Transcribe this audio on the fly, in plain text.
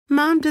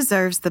Mom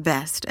deserves the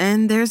best,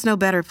 and there's no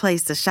better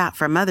place to shop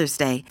for Mother's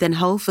Day than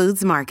Whole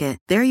Foods Market.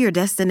 They're your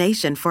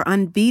destination for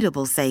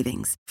unbeatable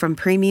savings, from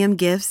premium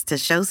gifts to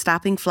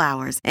show-stopping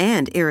flowers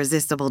and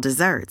irresistible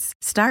desserts.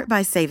 Start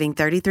by saving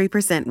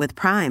 33% with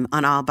Prime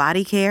on all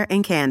body care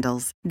and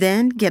candles.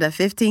 Then get a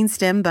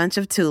 15-stem bunch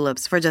of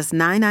tulips for just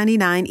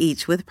 $9.99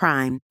 each with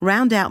Prime.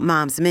 Round out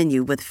Mom's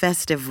menu with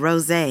festive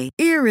rosé,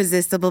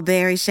 irresistible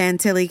berry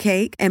chantilly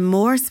cake, and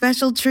more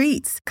special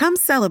treats. Come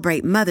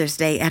celebrate Mother's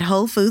Day at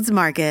Whole Foods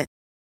Market.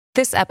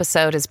 This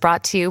episode is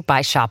brought to you by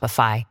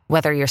Shopify.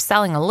 Whether you're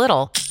selling a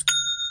little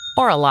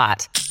or a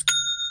lot,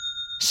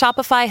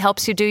 Shopify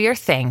helps you do your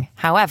thing,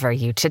 however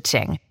you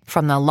cha-ching.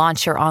 From the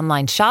launch your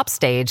online shop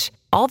stage,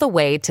 all the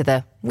way to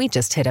the we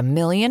just hit 1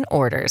 million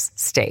orders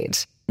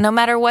stage. No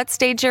matter what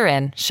stage you're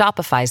in,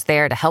 Shopify's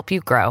there to help you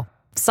grow.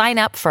 Sign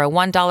up for a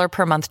 $1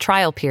 per month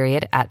trial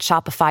period at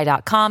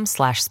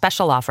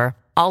shopify.com/special offer,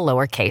 all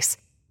lowercase.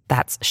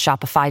 That's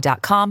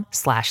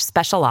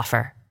shopify.com/special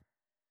offer.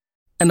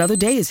 Another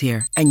day is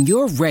here, and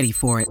you're ready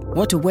for it.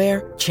 What to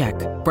wear? Check.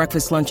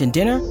 Breakfast, lunch, and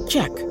dinner?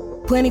 Check.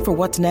 Planning for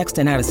what's next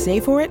and how to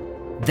save for it?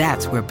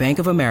 That's where Bank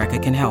of America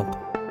can help.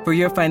 For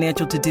your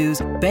financial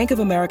to-dos, Bank of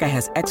America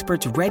has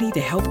experts ready to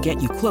help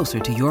get you closer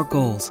to your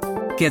goals.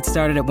 Get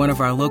started at one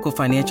of our local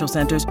financial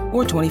centers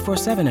or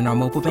 24/7 in our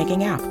mobile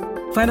banking app.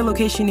 Find a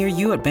location near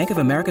you at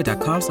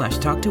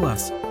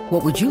bankofamerica.com/talktous.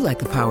 What would you like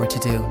the power to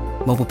do?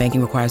 Mobile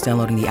banking requires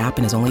downloading the app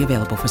and is only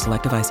available for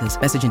select devices.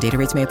 Message and data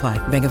rates may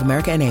apply. Bank of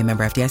America N.A.,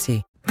 member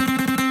FDIC.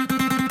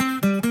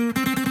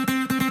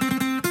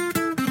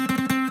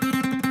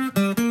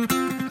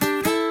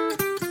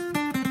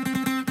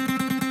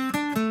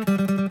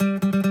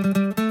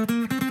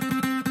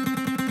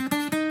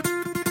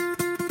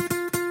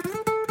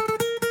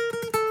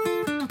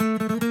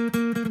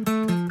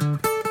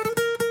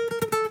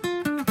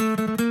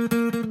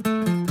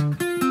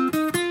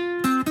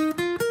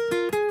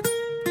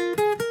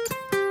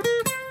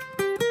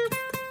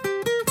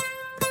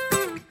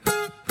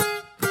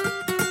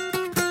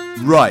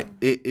 Right,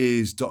 it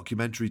is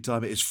documentary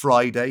time. It is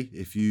Friday.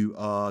 If you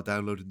are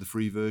downloading the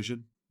free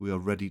version, we are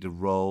ready to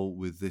roll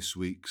with this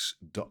week's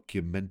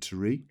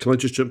documentary. Can I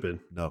just jump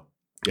in? No.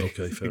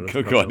 Okay, fair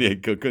enough. Go on, yeah,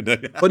 go.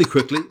 Very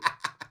quickly,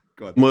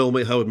 Go on. my old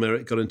mate Howard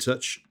Merritt got in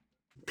touch,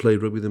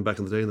 played rugby with him back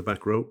in the day in the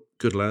back row.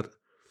 Good lad.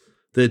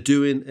 They're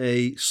doing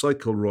a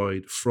cycle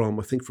ride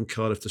from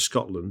Cardiff to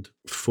Scotland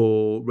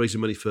for raising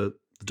money for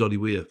the Dolly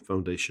Weir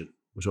Foundation,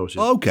 which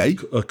obviously Okay.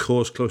 is a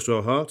cause close to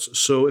our hearts.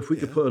 So if we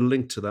could put a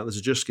link to that, there's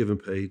a Just Giving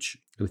page,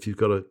 and if you've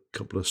got a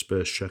couple of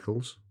spare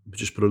shekels, we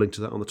just put a link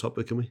to that on the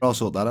topic, can we? I'll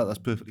sort that out. That's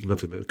perfectly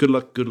Lovely, mate. Good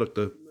luck to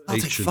That'll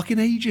take H. fucking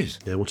ages.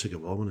 Yeah, we'll take a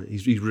while, won't it?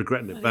 He's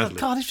regretting it badly.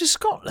 Cardiff to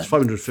Scotland. It's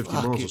 550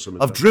 miles or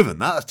something. I've driven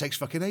that. That takes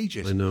fucking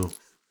ages. I know.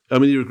 I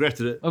mean, he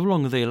regretted it. How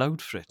long are they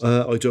allowed for it?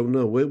 I don't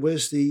know.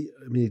 Where's the...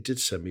 I mean, he did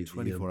send me the...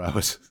 24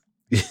 hours.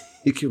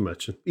 You can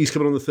imagine. He's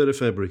coming on the 3rd of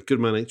February. Good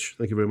man, H.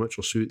 Thank you very much.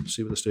 I'll see you at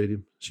the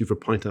stadium. See you for a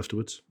pint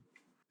afterwards.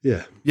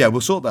 Yeah. Yeah, we'll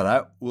sort that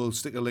out. We'll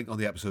stick a link on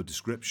the episode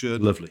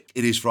description. Lovely.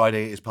 It is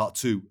Friday. It is part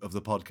 2 of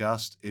the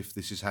podcast. If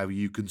this is how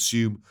you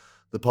consume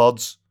the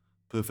pods,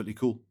 perfectly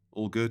cool.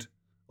 All good.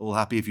 All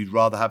happy. If you'd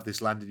rather have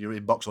this land in your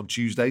inbox on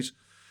Tuesdays,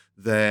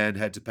 then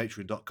head to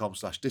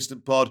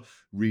patreon.com/distantpod.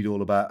 Read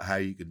all about how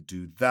you can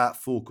do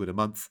that. £4 a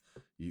month.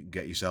 You can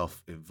get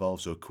yourself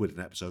involved. So £1 an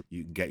episode.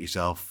 You can get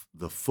yourself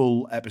the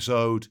full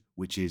episode,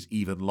 which is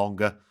even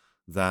longer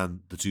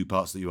than the 2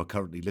 parts that you are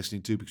currently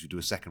listening to, because we do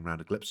a second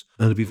round of clips.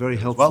 And it'd be very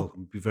helpful.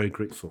 We'd be very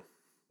grateful.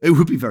 It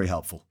would be very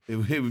helpful.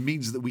 It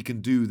means that we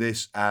can do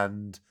this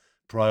and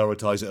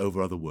prioritise it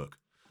over other work.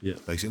 Yeah.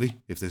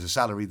 Basically, if there's a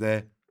salary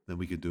there, then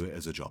we can do it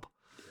as a job.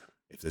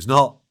 If there's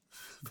not,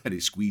 then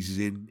it squeezes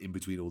in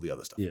between all the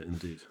other stuff. Yeah,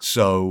 indeed.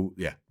 So,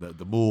 yeah,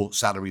 the more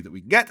salary that we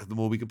can get, the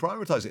more we can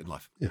prioritise it in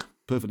life. Yeah.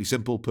 Perfectly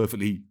simple,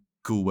 perfectly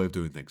cool way of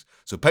doing things.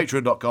 So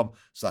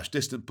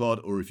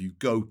patreon.com/distantpod, or if you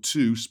go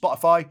to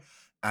Spotify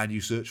and you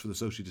search for the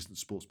Socially Distant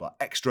Sports Bar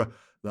Extra,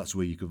 that's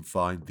where you can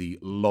find the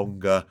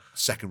longer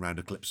second round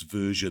of clips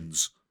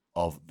versions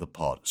of the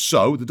pod.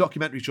 So the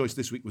documentary choice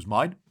this week was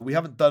mine. We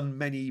haven't done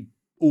many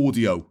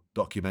audio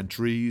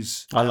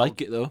documentaries. I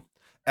like it though.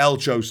 Elle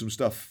chose some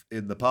stuff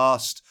in the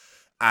past,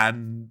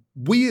 and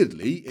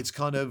weirdly, it's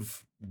kind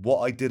of what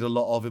I did a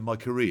lot of in my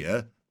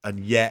career, and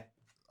yet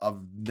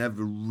I've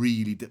never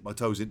really dipped my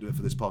toes into it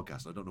for this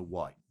podcast. I don't know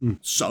why.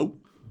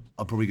 So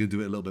I'm probably going to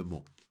do it a little bit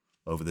more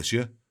over this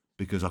year,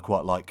 because I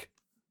quite like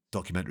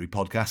documentary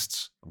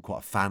podcasts. I'm quite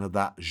a fan of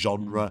that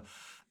genre.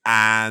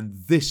 And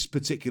this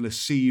particular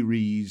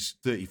series,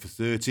 30 for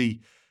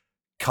 30,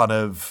 kind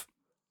of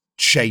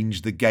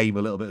changed the game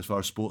a little bit as far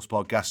as sports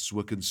podcasts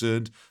were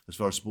concerned, as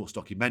far as sports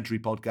documentary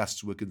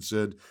podcasts were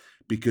concerned,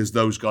 because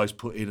those guys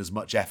put in as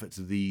much effort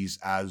to these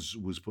as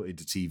was put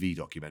into TV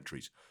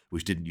documentaries,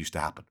 which didn't used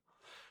to happen.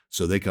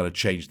 So they kind of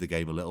changed the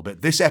game a little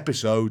bit. This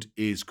episode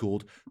is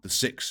called The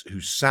Six Who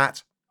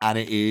Sat, and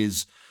it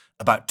is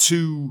about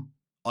 2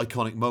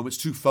 iconic moments,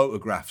 2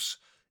 photographs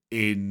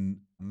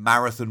in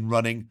marathon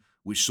running,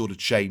 which sort of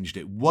changed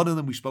it. One of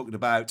them we've spoken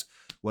about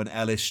when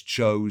Ellis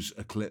chose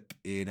a clip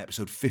in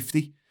episode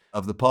 50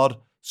 of the pod.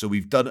 So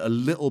we've done a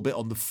little bit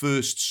on the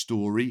first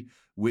story,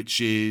 which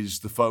is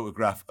the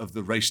photograph of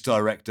the race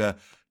director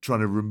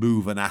trying to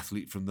remove an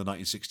athlete from the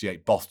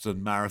 1968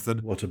 Boston Marathon.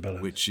 What a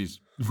balance.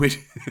 Which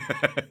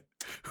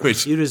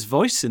Hear his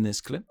voice in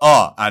this clip.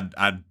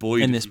 and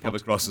Boyd In this come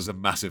podcast. across as a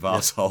massive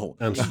arsehole.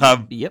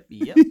 Yep.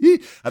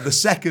 And the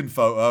second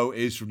photo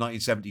is from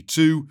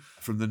 1972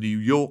 from the New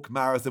York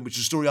Marathon, which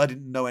is a story I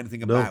didn't know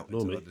anything about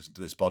until I listened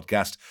to this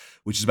podcast,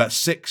 which is about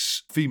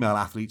 6 female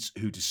athletes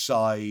who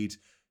decide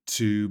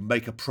to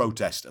make a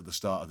protest at the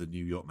start of the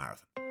New York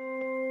Marathon.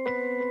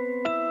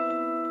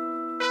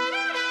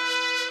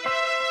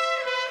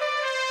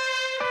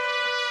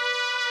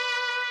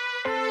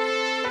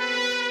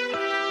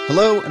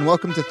 Hello and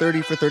welcome to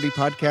 30 for 30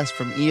 podcast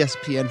from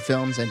ESPN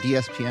Films and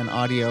ESPN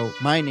Audio.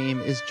 My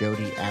name is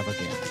Jody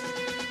Avigan.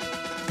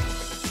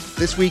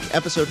 This week,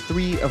 episode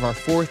 3 of our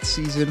 4th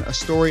season, a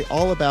story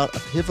all about a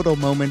pivotal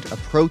moment, a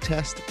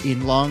protest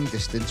in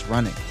long-distance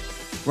running.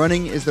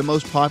 Running is the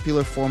most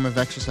popular form of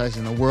exercise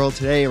in the world.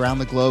 Today, around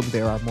the globe,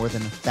 there are more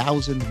than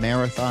 1,000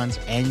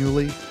 marathons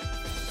annually.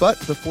 But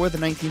before the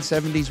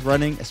 1970s,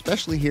 running,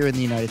 especially here in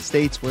the United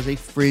States, was a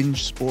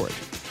fringe sport.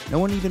 No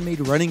one even made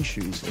running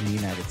shoes in the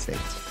United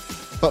States.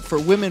 But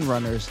for women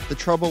runners, the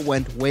trouble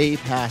went way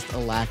past a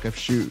lack of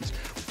shoes.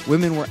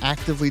 Women were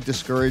actively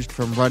discouraged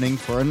from running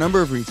for a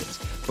number of reasons,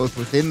 both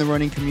within the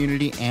running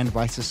community and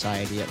by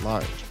society at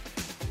large.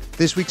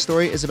 This week's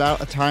story is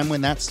about a time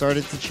when that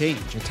started to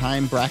change, a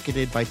time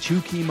bracketed by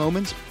 2 key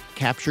moments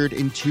captured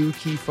in 2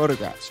 key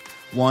photographs.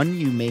 One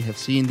you may have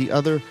seen, the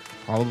other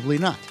probably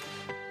not.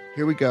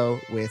 Here we go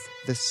with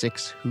The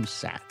Six Who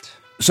Sat.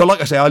 So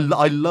like I say, I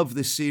love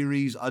this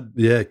series.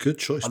 Good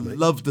choice, mate. I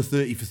love the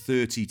 30 for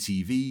 30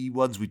 TV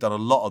ones. We've done a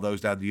lot of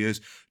those down the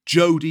years.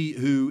 Jody,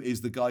 who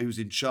is the guy who's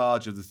in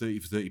charge of the 30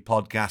 for 30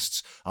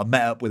 podcasts, I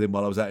met up with him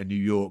while I was out in New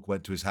York,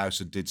 went to his house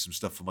and did some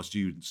stuff for my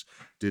students.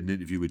 Did an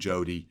interview with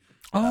Jody.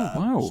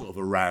 Wow. Sort of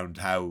around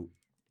how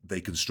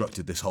they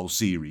constructed this whole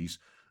series.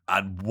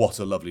 And what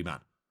a lovely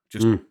man.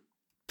 Just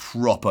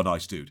proper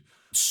nice dude.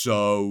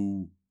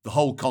 So the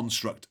whole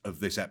construct of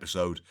this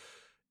episode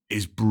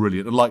is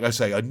brilliant. And like I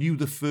say, I knew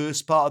the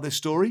first part of this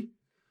story.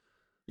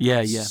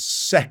 Yeah.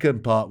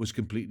 Second part was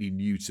completely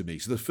new to me.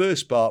 So the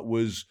first part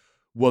was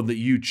one that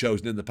you'd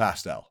chosen in the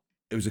past, Al.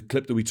 It was a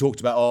clip that we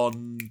talked about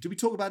on... Did we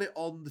talk about it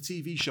on the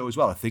TV show as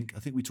well? I think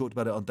we talked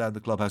about it on Down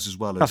the Clubhouse as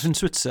well. Catherine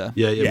Switzer.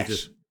 Yeah, yes.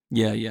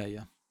 we did.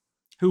 Yeah.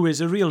 Who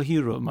is a real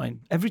hero of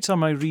mine. Every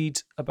time I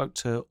read about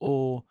her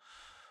or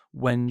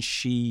when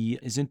she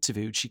is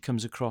interviewed, she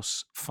comes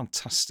across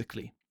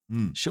fantastically.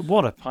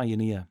 What a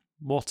pioneer.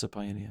 What a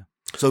pioneer.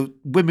 So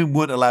women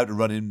weren't allowed to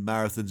run in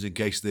marathons in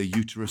case their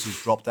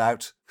uteruses dropped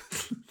out,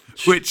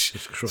 which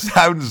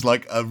sounds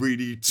like a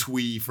really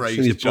twee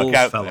phrase to chuck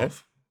out there.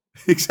 Off.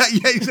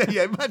 Exactly.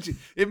 Yeah.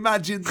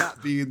 Imagine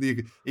that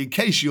being in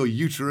case your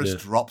uterus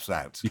drops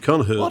out. You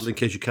can't hurdle in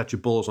case you catch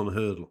your balls on a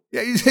hurdle.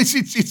 Yeah,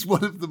 it's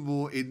one of the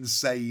more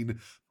insane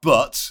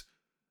but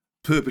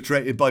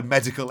perpetrated by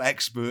medical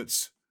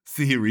experts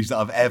theories that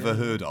I've ever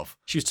heard of.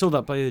 She was told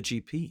that by her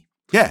GP.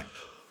 Yeah.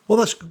 Well,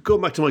 that's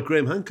going back to my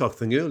Graham Hancock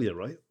thing earlier,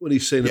 right? When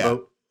he's saying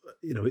about,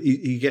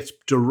 he gets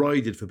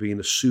derided for being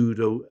a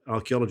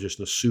pseudo-archaeologist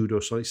and a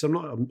pseudo-scientist.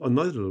 I'm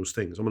neither of those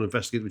things. I'm an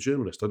investigative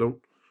journalist. I don't,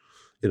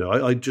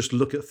 I just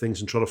look at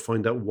things and try to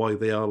find out why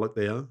they are like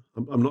they are.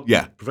 I'm not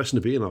professing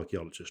to be an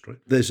archaeologist, right?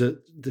 There's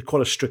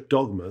quite a strict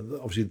dogma,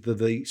 obviously, that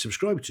they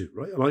subscribe to,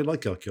 right? And I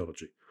like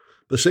archaeology.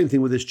 But the same thing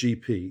with this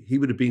GP. He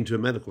would have been to a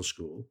medical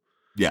school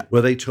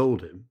where they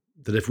told him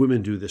that if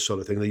women do this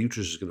sort of thing, their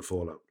uterus is going to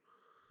fall out.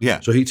 Yeah.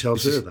 So he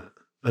tells her that.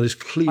 And it's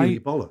clearly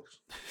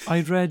bollocks.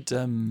 I read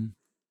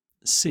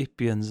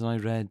Sapiens and I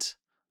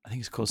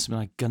think it's called something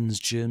like Guns,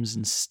 Germs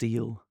and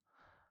Steel.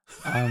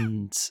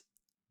 And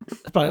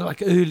about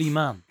like early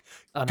man.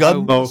 And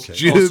Guns,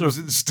 Germs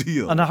and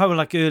Steel. And how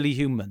like early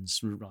humans.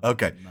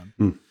 Okay.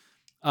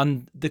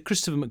 And the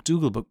Christopher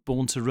McDougall book,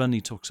 Born to Run,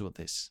 he talks about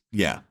this.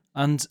 Yeah.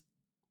 And,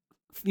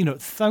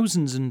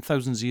 thousands and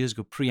thousands of years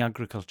ago,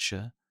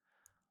 pre-agriculture,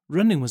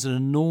 running was an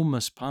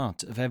enormous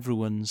part of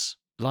everyone's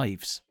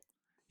lives.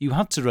 You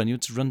had to run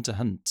to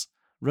hunt.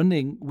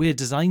 Running, we're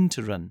designed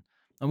to run.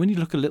 And when you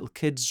look at little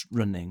kids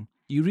running,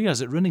 you realise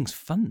that running's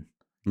fun.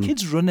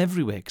 Kids run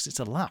everywhere because it's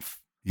a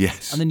laugh.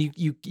 Yes. And then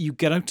you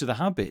get out of the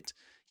habit,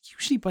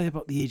 usually by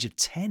about the age of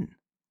 10,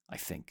 I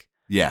think.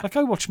 Yeah. Like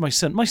I watch my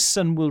son. My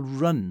son will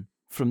run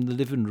from the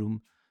living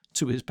room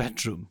to his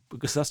bedroom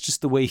because that's just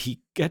the way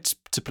he gets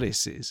to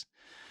places.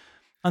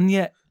 And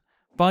yet,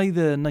 by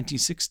the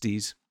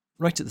 1960s,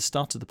 right at the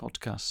start of the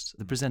podcast,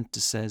 the presenter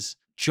says,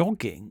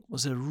 jogging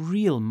was a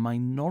real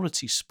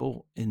minority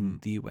sport in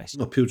the US.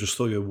 No, people just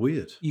thought you were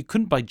weird. You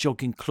couldn't buy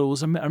jogging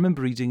clothes. I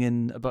remember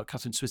reading about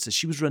Catherine Switzer.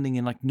 She was running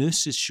in like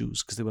nurses'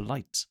 shoes because they were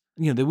light.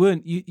 They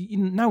weren't.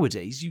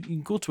 Nowadays, you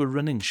can go to a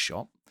running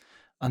shop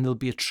and there'll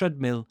be a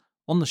treadmill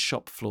on the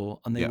shop floor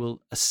and they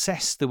will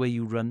assess the way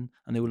you run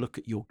and they will look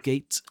at your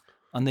gait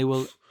and they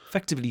will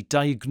effectively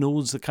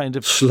diagnose the kind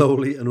of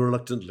Slowly and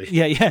reluctantly.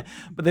 Yeah.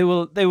 But they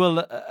will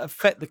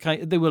affect the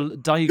kind. They will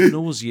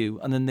diagnose you,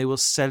 and then they will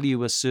sell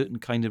you a certain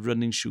kind of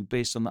running shoe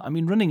based on that. I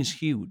mean, running is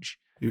huge.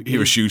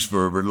 Here are shoes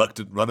for a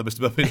reluctant runner,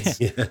 Mr. Muffins.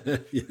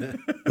 Yeah.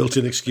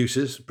 Built-in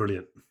excuses.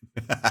 Brilliant.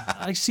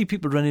 I see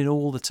people running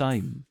all the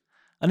time,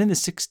 and in the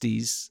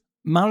 60s,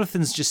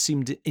 marathons just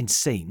seemed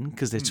insane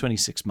because they're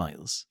 26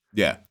 miles.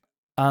 Yeah.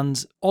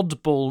 And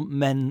oddball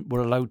men were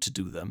allowed to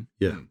do them.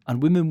 Yeah.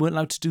 And women weren't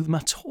allowed to do them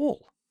at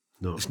all.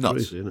 No, It's nuts.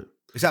 crazy, isn't it?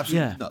 It's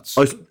absolutely nuts.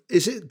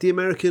 Is it the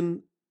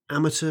American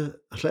Amateur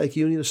Athletic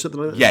Union or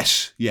something like that?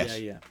 Yes.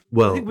 Yeah.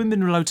 Well, I think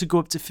women were allowed to go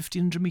up to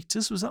 1,500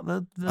 metres. Was that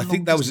the I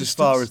think that was as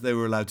far as they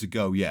were allowed to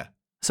go, yeah.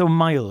 So a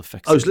mile,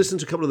 effectively. I was listening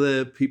to a couple of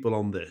the people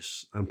on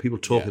this and people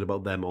talking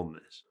about them on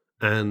this.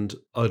 And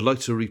I'd like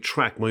to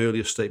retract my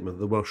earlier statement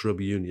that the Welsh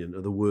Rugby Union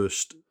are the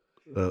worst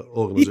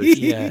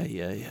organisation.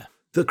 Yeah.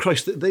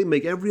 They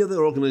make every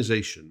other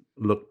organisation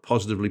look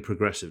positively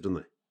progressive, don't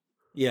they?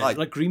 Yeah,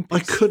 like Greenpeace. I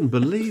couldn't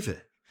believe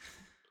it.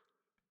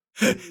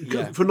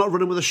 Yeah. For not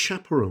running with a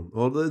chaperone.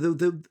 Or there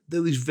were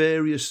these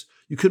various...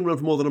 You couldn't run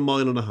for more than a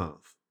mile and a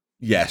half.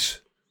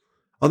 Yes.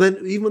 And then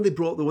even when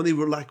they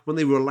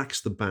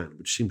relaxed the ban,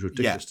 which seems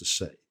ridiculous to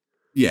say,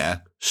 Yeah.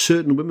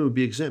 certain women would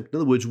be exempt. In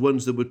other words,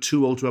 ones that were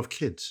too old to have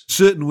kids.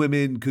 Certain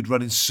women could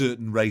run in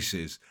certain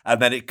races,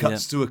 and then it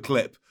cuts to a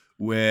clip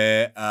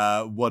where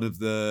one of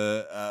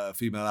the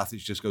female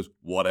athletes just goes,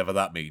 whatever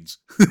that means.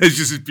 It's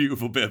just a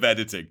beautiful bit of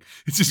editing.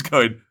 It's just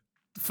going,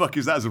 the fuck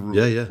is that as a rule?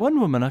 Yeah. One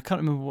woman, I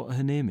can't remember what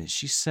her name is,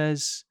 she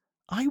says,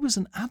 I was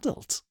an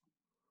adult.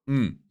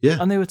 Yeah.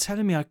 And they were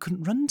telling me I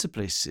couldn't run to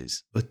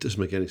places. That doesn't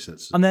make any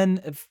sense. And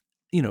then,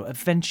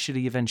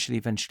 eventually,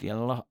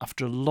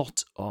 after a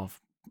lot of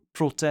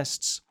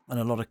protests and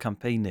a lot of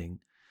campaigning,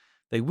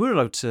 they were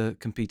allowed to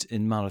compete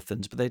in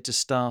marathons, but they had to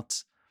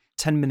start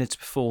 10 minutes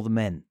before the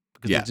men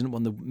because they didn't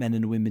want the men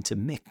and the women to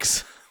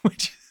mix.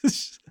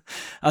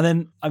 And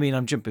then,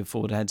 I'm jumping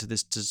forward ahead to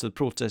the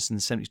protest in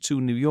the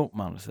 72 New York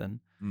Marathon.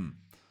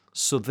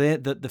 So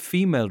the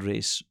female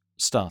race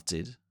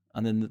started,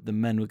 and then the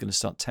men were going to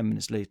start 10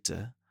 minutes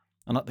later.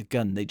 And at the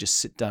gun, they just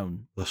sit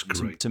down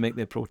to make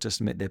their protest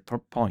and make their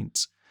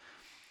points.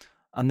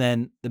 And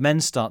then the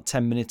men start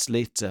 10 minutes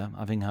later,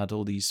 having had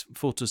all these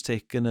photos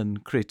taken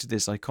and created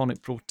this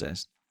iconic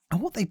protest.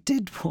 And what they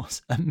did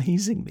was,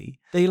 amazingly,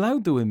 they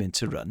allowed the women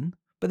to run,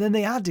 but then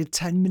they added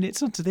 10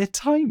 minutes onto their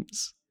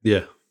times.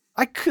 Yeah.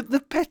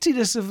 The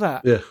pettiness of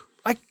that. Yeah.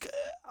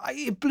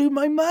 It blew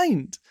my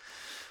mind.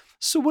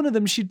 So one of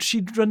them,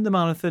 she'd run the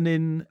marathon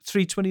in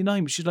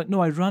 3:29, but she's like,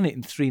 no, I ran it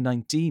in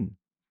 3:19.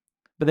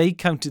 But they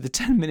counted the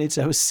 10 minutes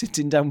I was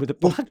sitting down with a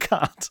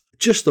placard.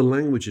 Just the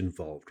language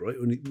involved, right?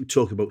 When we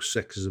talk about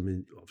sexism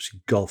in obviously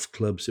golf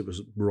clubs, it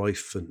was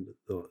rife, and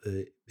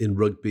in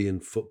rugby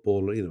and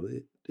football,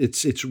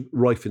 it's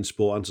rife in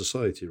sport and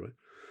society, right?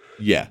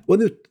 Yeah. When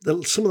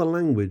some of the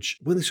language,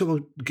 when they talk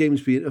about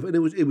games being, and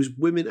it was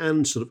women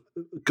and sort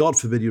of, God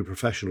forbid you're a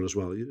professional as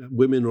well.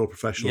 Women or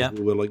professionals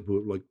were like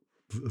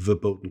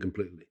verboten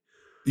completely.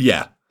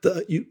 Yeah.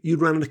 You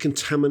ran in a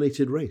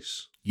contaminated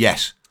race.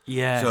 Yes.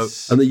 Yes.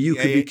 So, and that you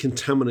could be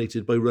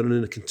contaminated by running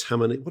in a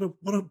contaminated.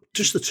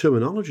 Just the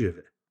terminology of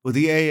it. Well,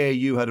 the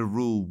AAU had a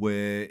rule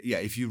where,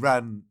 if you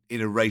ran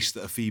in a race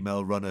that a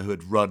female runner who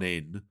had run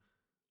in,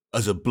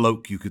 as a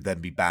bloke, you could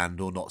then be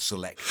banned or not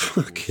selected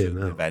for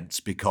certain events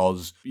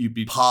because you'd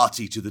be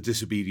party to the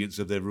disobedience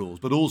of their rules.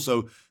 But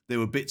also, there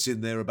were bits in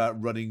there about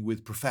running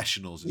with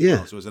professionals as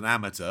well. So as an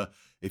amateur,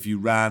 if you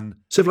ran...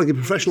 So if like a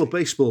professional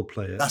baseball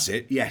player... That's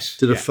it, yes.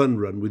 ...did a fun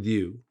run with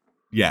you...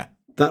 Yeah.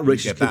 That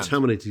race is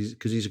contaminated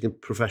because he's a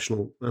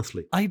professional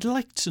athlete. I'd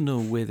like to know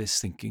where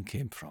this thinking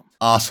came from.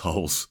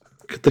 Arseholes.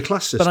 The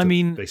class system,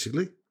 but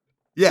basically.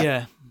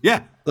 Yeah.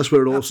 That's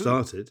where it all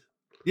started.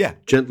 Yeah.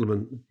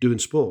 Gentlemen doing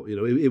sport.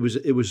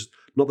 It was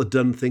not the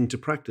done thing to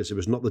practice. It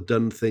was not the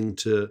done thing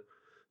to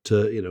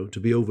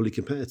be overly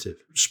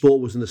competitive. Sport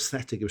was an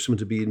aesthetic. It was something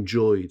to be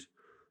enjoyed.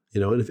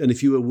 And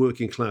if you were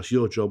working class,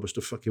 your job was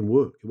to fucking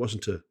work. It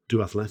wasn't to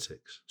do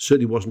athletics.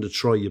 Certainly wasn't to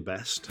try your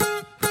best.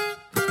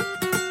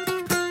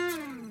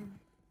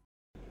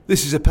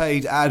 This is a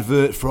paid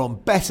advert from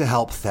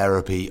BetterHelp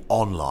Therapy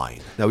Online.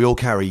 Now, we all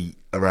carry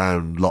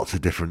around lots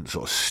of different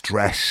sort of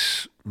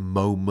stress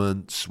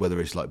moments, whether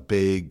it's like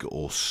big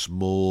or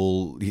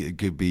small. It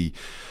could be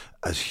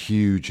as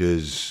huge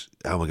as,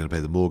 how am I going to pay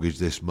the mortgage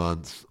this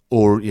month?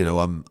 Or,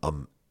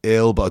 I'm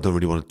ill, but I don't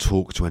really want to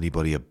talk to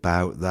anybody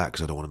about that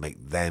because I don't want to make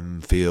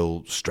them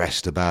feel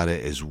stressed about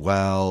it as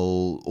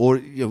well. Or,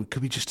 it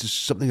could be just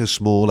something as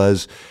small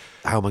as,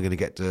 how am I going to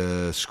get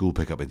to school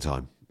pickup in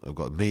time? I've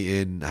got a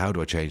meeting. How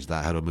do I change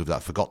that? How do I move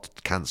that? Forgot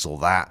to cancel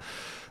that.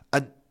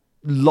 And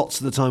lots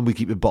of the time we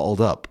keep it bottled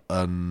up.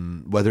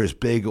 And whether it's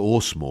big or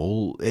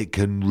small, it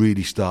can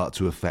really start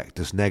to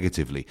affect us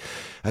negatively.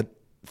 And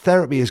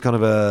therapy is kind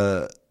of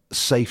a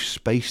safe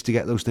space to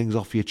get those things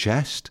off your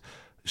chest.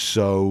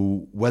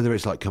 So whether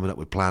it's like coming up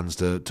with plans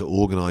to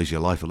organise your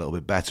life a little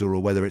bit better,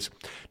 or whether it's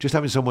just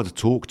having someone to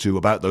talk to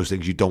about those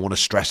things you don't want to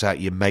stress out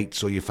your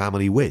mates or your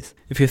family with.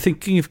 If you're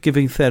thinking of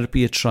giving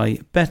therapy a try,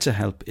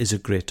 BetterHelp is a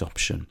great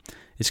option.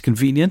 It's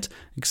convenient,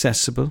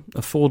 accessible,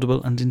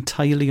 affordable, and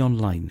entirely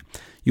online.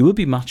 You will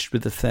be matched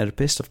with a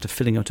therapist after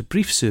filling out a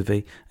brief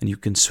survey, and you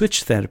can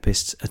switch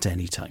therapists at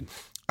any time.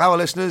 Our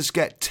listeners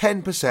get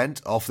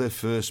 10% off their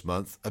first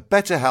month at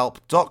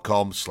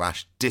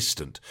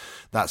betterhelp.com/distant.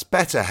 That's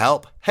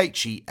betterhelp,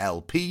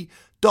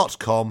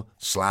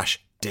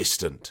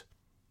 HELP.com/distant.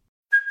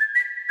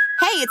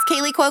 Hey, it's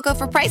Kaylee Cuoco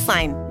for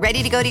Priceline.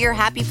 Ready to go to your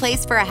happy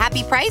place for a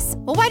happy price?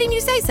 Well, why didn't you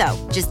say so?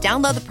 Just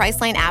download the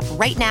Priceline app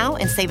right now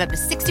and save up to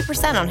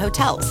 60% on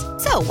hotels.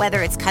 So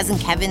whether it's Cousin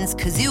Kevin's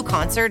Kazoo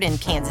Concert in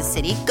Kansas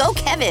City, go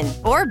Kevin,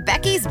 or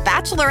Becky's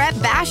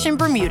Bachelorette Bash in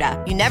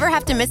Bermuda, you never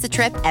have to miss a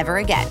trip ever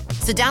again.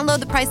 So download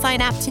the Priceline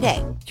app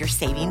today. Your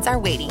savings are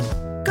waiting.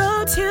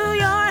 Go to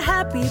your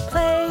happy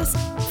place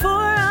for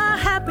a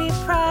happy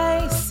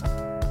price.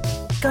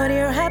 Go to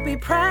your happy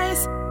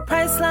price,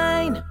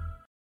 Priceline.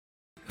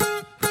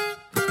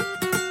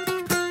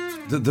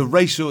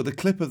 The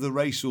clip of the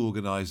race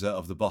organizer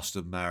of the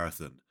Boston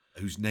Marathon,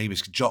 whose name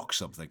is Jock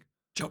something.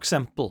 Jock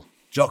Semple.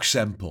 Jock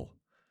Semple.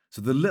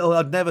 So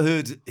I'd never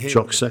heard him.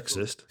 Jock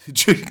sexist.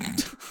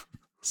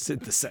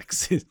 Sid the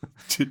sexist.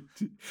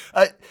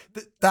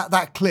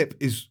 That clip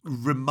is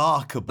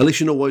remarkable. At least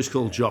you know why he's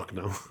called Jock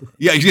now.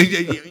 Yeah,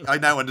 I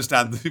now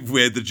understand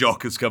where the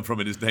Jock has come from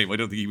in his name. I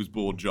don't think he was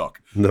born Jock.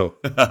 No.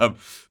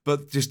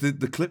 But just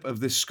the clip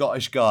of this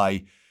Scottish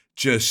guy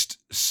just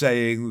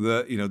saying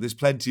that, there's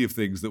plenty of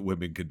things that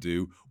women can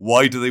do.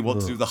 Why do they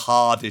want to do the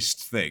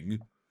hardest thing?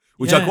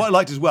 Which I quite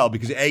liked as well,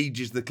 because it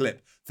ages the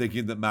clip,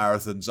 thinking that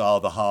marathons are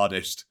the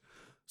hardest.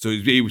 So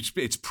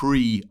it's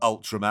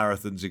pre-ultra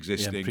marathons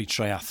existing.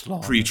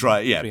 Pre-triathlon.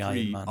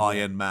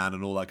 Pre-Ironman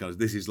and all that kind of.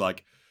 This is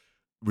like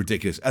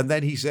ridiculous. And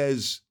then he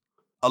says,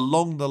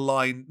 along the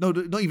line, no,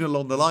 not even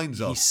along the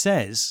lines of. He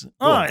says,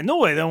 I know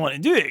why they want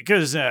to do it,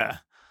 because, they're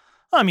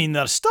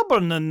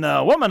stubborn and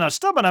women are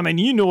stubborn.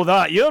 You know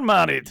that. You're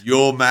married.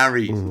 You're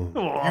married. Mm.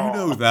 You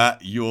know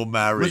that. You're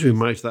married. Imagine we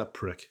married to that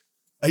prick.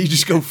 And you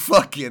just go,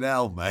 fucking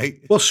hell,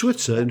 mate. Well,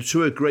 Switzer, and to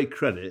her great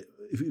credit,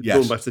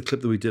 going back to the clip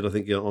that we did, I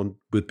think, on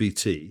with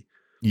BT.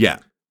 Yeah.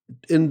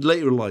 In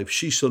later life,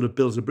 she sort of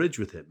builds a bridge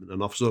with him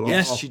and offers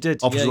she did.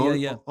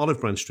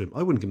 olive branch to him.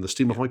 I wouldn't give him the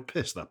steam off my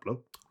piss, that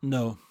bloke.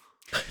 No.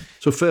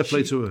 So fair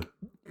play to her.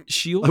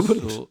 She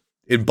also...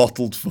 In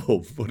bottled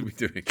form. What are we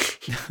doing?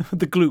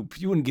 The Gloop.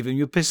 You wouldn't give him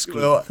your piss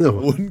Gloop. No,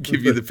 I wouldn't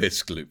give you the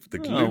piss Gloop. The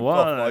Gloop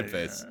off my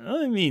piss.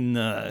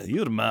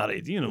 You're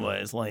married. You know what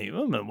it's like.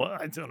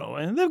 I don't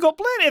know. They've got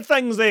plenty of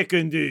things they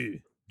can do.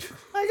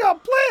 They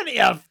got plenty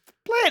of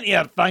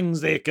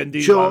things they can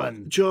do.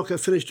 Jock, I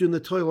finished doing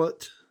the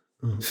toilet.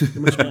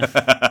 Imagine.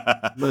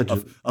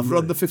 I've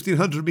run the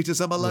 1,500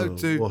 metres I'm allowed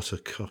to. What a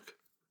cock.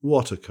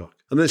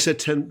 And they said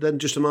 10, then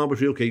just an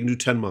arbitrary, okay, you can do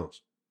 10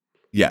 miles.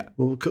 Yeah.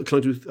 Well, can I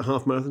do a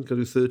half marathon? Can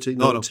I do 13?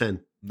 No. 10.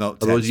 No,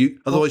 10.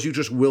 Otherwise you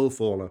just will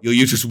fall out.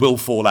 You just will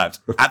fall out.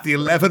 At the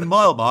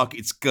 11-mile mark,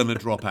 it's going to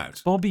drop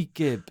out. Bobby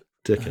Gibb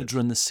had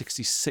run the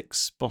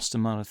 66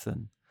 Boston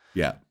Marathon.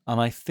 Yeah. And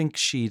I think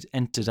she'd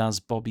entered as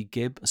Bobby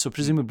Gibb. So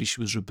presumably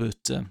she was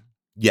Roberta.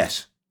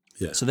 Yes.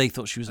 Yeah. So they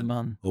thought she was a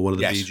man. Or one of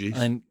the Bee Gees.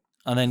 And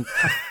then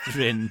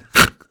Catherine...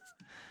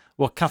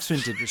 What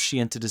Catherine did was she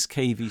entered as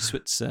KV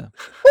Switzer.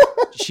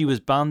 She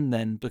was banned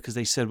then because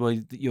they said, well,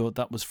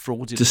 that was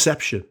fraudulent.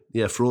 Deception.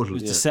 Yeah,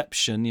 fraudulent. It was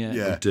deception, yeah.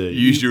 Yeah. You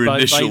use your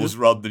initials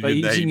rather than your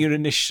name. By using your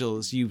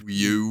initials,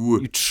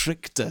 you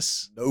tricked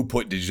us. No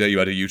point did you say you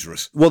had a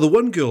uterus. Well, the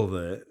one girl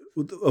there,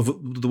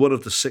 the one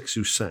of the 6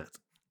 who sat,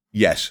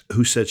 yes,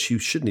 who said she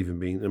shouldn't even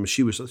be.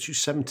 She was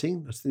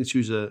 17. I think she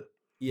was a...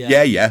 Yeah.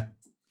 I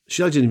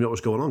didn't even know what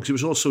was going on because it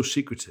was all so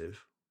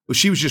secretive. Well,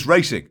 she was just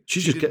racing.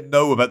 She didn't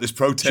know about this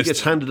protest. She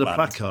gets handed a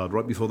placard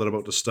right before they're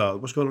about to start.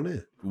 What's going on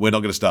here? We're not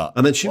going to start.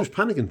 And then she was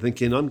panicking,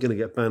 thinking, I'm going to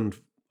get banned.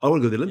 I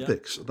want to go to the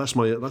Olympics. Yeah. That's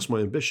my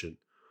ambition.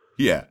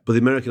 Yeah. But the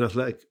American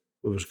Athletic,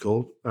 what was it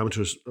called?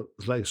 Amateur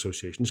Athletic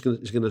Association, is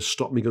going to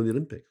stop me going to the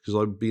Olympics because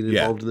I've been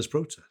involved in this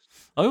protest.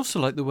 I also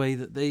like the way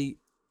that they,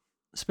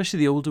 especially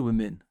the older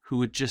women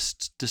who had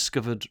just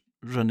discovered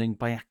running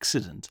by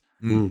accident,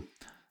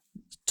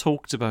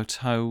 talked about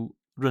how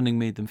running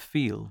made them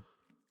feel.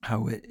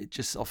 How it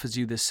just offers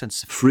you this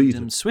sense of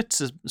freedom.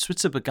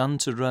 Switzer began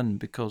to run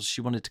because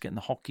she wanted to get in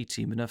the hockey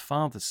team, and her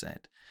father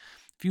said,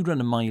 if you run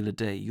a mile a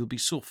day, you'll be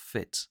so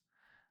fit,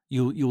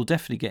 you'll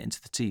definitely get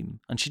into the team.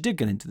 And she did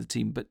get into the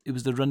team, but it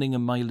was the running a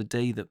mile a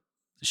day that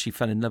she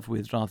fell in love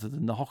with rather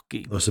than the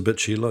hockey. That's a bit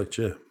she liked,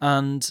 yeah.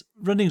 And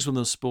running is one of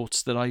those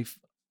sports that I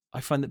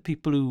find that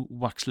people who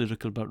wax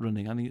lyrical about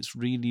running, I think it's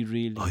really,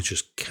 really... I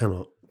just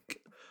cannot...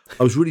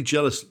 I was really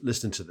jealous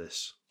listening to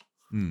this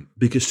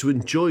because to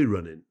enjoy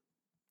running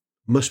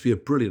must be a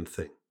brilliant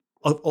thing.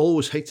 I've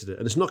always hated it.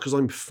 And it's not because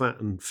I'm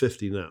fat and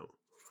 50 now.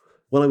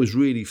 When I was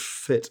really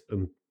fit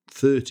and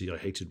 30, I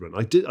hated running.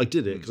 I did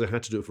it because I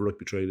had to do it for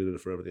rugby training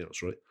and for everything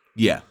else, right?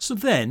 Yeah. So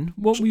then,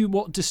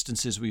 what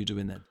distances were you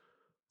doing then?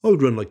 I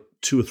would run like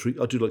 2 or 3.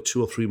 I'd do like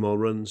 2 or 3 mile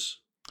runs.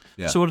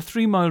 Yeah. So a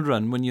 3-mile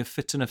run, when you're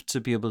fit enough to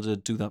be able to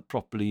do that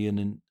properly,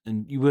 and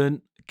you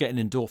weren't getting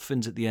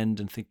endorphins at the end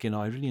and thinking,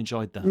 I really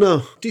enjoyed that.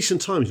 No,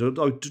 decent times. I was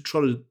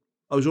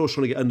always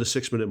trying to get under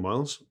 6 minute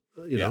miles.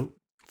 You know,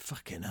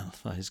 Fucking hell,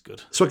 that is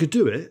good. so I could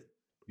do it.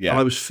 Yeah. And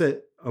I was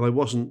fit, and I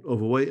wasn't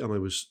overweight,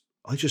 and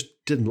I just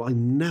didn't. I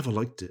never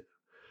liked it,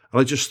 and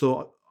I just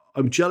thought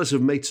I'm jealous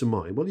of mates of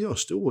mine. Well,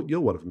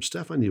 you're one of them,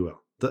 Steph. I knew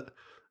well that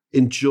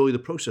enjoy the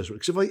process.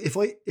 Because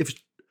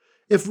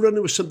if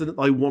running was something that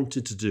I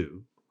wanted to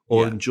do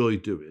or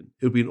enjoyed doing,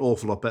 it would be an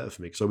awful lot better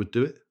for me because I would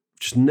do it.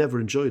 Just never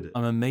enjoyed it.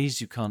 I'm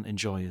amazed you can't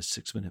enjoy a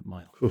 6-minute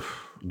mile.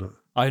 Oof, no.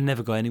 I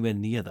never got anywhere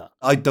near that.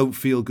 I don't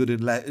feel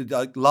good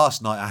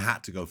last night I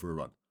had to go for a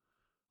run.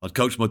 I'd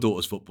coached my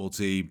daughter's football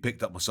team,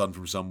 picked up my son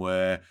from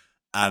somewhere,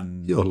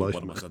 and Your life,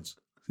 one of my man. sons.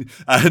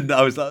 And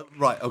I was like,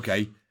 right,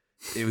 okay.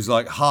 It was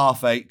like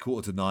 8:30,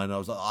 8:45. I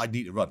was like, I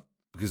need to run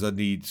because I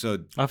need. So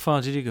How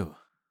far did you go?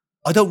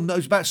 I don't know.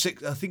 It's about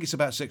 6. I think it's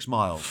about 6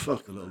 miles.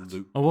 Fuck. The little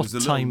loop. And It was the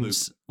little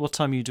what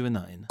time are you doing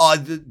that in? loop. I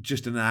did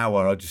just an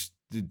hour. I just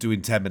did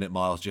doing 10-minute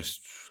miles.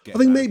 Just. I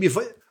think maybe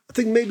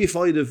if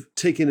I'd have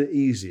taken it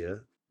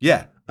easier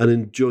Yeah. and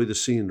enjoy the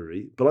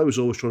scenery, but I was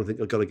always trying to think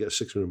I've got to get a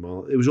 6-minute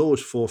mile. It was always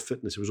for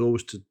fitness. It was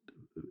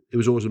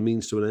always a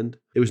means to an end.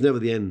 It was never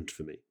the end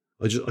for me.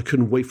 I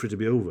couldn't wait for it to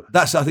be over.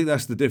 I think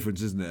that's the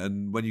difference, isn't it?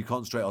 And when you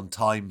concentrate on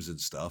times and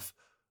stuff,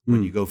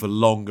 when you go for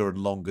longer and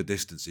longer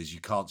distances, you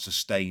can't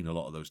sustain a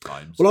lot of those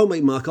times. Well, our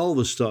mate Mark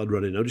Oliver started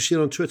running now. Did you see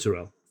it on Twitter,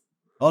 Al?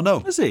 Oh no.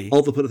 Was he?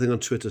 Oliver put a thing on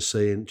Twitter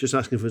saying, just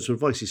asking for some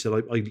advice. He said,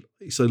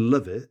 I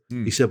love it.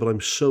 He said, but I'm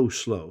so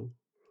slow.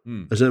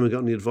 Has anyone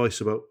got any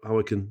advice about how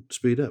I can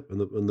speed up? And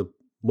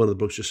one of the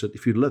blokes just said,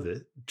 if you love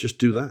it, just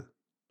do that.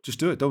 Just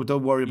do it.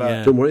 Don't worry about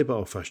Yeah. it. Don't worry about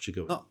how fast you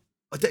go. No,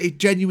 it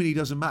genuinely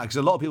doesn't matter because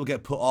a lot of people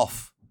get put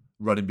off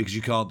running because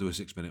you can't do a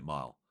 6-minute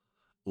mile,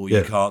 or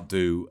you can't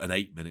do an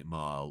 8-minute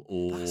mile,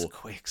 or That's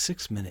quick.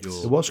 6 minutes.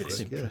 It was That's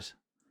quick, yeah. impressive.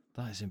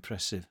 That is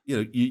impressive.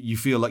 you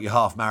feel like your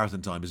half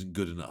marathon time isn't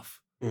good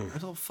enough. Mm. I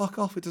thought, fuck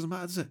off. It doesn't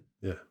matter, does it?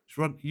 Yeah.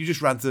 You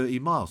just ran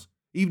 13 miles.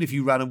 Even if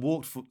you ran and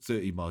walked for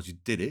 13 miles, you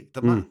did it.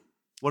 Doesn't matter.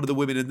 One of the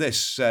women in this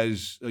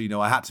says,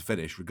 I had to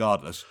finish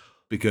regardless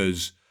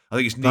because I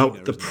think it's Nina. Now,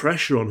 the isn't it?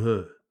 pressure on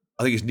her.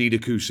 I think it's Nina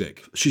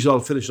Kusik. She's all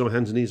finished on my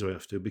hands and knees. I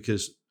have to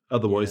because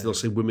otherwise they'll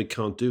say women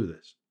can't do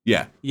this.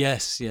 Yeah.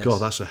 Yes. God,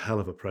 that's a hell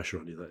of a pressure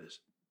on you. That is.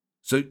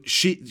 So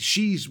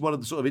she's one of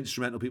the sort of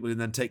instrumental people in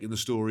then taking the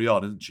story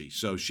on, isn't she?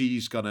 So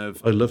she's kind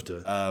of. I loved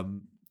her.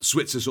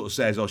 Switzer sort of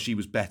says, she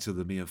was better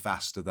than me and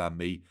faster than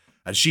me.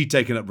 And she'd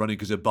taken up running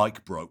because her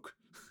bike broke,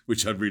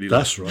 which I really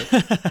That's liked.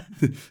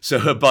 right. So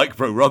her bike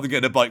broke. Rather than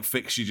getting a bike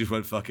fixed, she just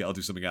went, fuck it, I'll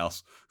do something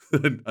else.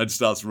 and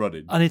starts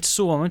running. And it's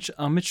so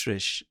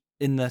amateurish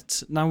in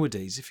that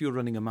nowadays, if you're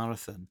running a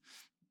marathon,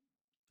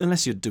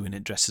 unless you're doing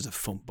it dressed as a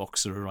phone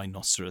boxer or a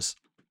rhinoceros.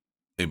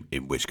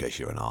 In which case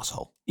you're an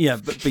asshole. Yeah,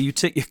 but you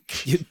take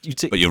you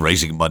take. But you're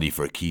raising money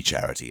for a key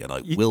charity, and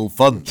I will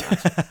fund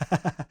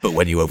that. But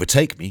when you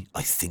overtake me,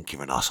 I think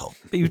you're an asshole.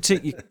 But you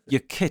take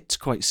your kit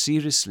quite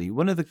seriously.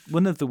 One of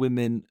the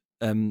women,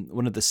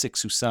 one of the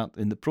 6 who sat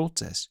in the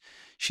protest,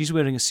 she's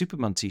wearing a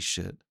Superman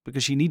t-shirt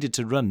because she needed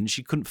to run.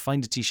 She couldn't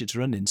find a t-shirt to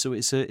run in, so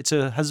it's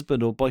her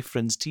husband or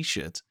boyfriend's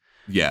t-shirt.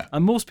 Yeah.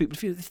 And most people,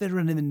 if they're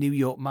running the New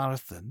York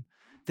Marathon,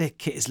 their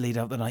kit is laid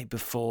out the night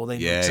before. They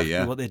know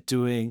exactly what they're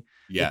doing.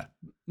 Yeah.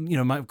 They,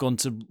 might have gone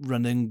to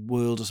Running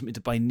World or something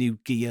to buy new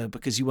gear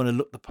because you want to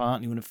look the part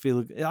and you want to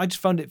feel. I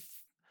just found it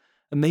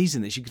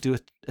amazing that she could do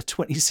a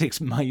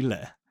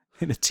 26-miler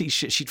in a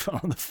t-shirt she'd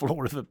found on the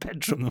floor of her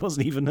bedroom that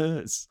wasn't even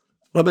hers.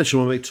 Well, I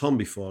mentioned my mate Tom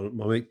before.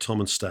 My mate Tom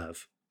and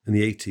Stav in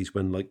the 80s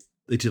when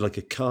they did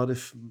a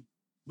Cardiff.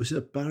 Was it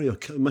a Barry or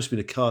it must have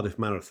been a Cardiff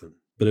marathon?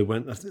 But it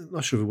went. I'm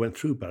not sure if it went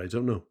through Barry. I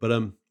don't know.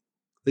 But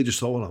they just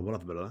thought, we'll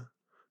have a bit of that.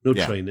 No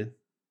training.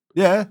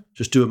 Yeah.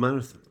 Just do a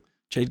marathon.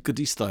 Jade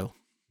Goody style.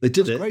 They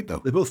did That's it. great,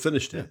 though. They both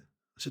finished it.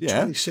 I said,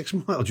 26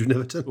 miles. You've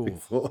never done it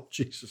before.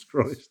 Jesus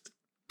Christ.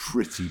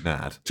 Pretty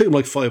mad. Took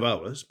them 5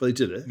 hours, but they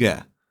did it.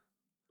 Yeah.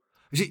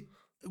 You see,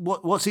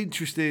 what's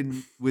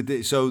interesting with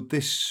it, so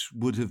this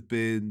would have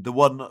been, the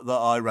one that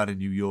I ran in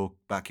New York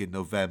back in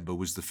November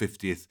was the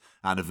 50th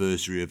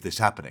anniversary of this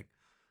happening,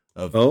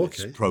 of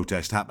this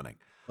protest happening.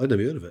 I'd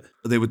never heard of it.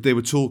 They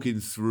were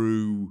talking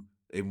through,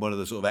 in one of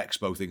the sort of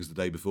expo things the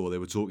day before, they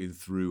were talking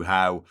through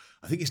how,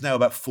 I think it's now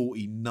about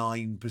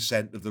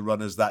 49% of the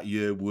runners that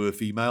year were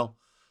female,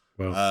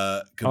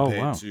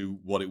 compared to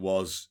what it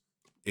was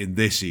in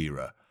this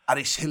era. And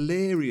it's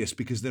hilarious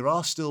because there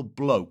are still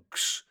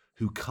blokes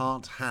who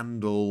can't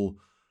handle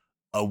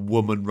a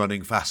woman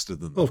running faster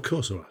than them. Oh, of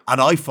course there are. And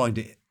I find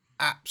it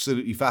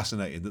absolutely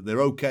fascinating that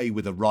they're okay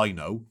with a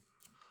rhino,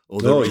 or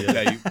they're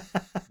okay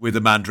with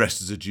a man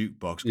dressed as a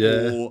jukebox.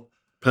 Yeah. Or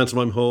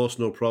pantomime horse,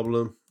 no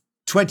problem.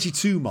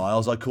 22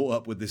 miles, I caught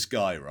up with this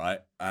guy, right?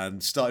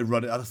 And started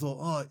running. And I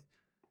thought,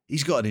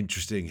 he's got an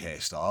interesting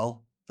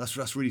hairstyle.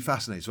 That's really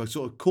fascinating. So I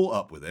sort of caught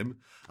up with him,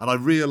 and I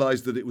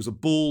realised that it was a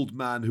bald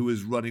man who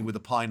was running with a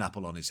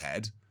pineapple on his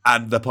head.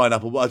 And the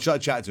pineapple, I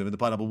chatted to him, and the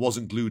pineapple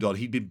wasn't glued on.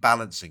 He'd been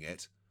balancing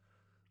it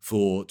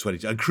for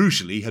 22, and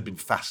crucially had been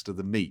faster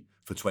than me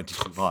for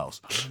 22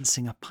 miles.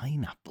 Balancing a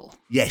pineapple.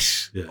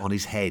 Yes, on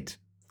his head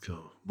God.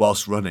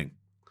 whilst running.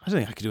 I don't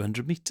think I could do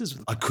 100 metres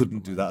with a I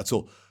couldn't do that at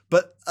all.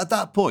 But at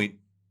that point,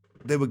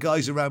 there were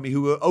guys around me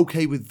who were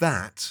okay with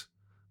that.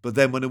 But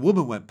then when a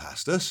woman went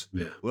past us,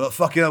 well,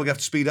 fucking hell, we have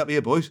to speed up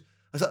here, boys.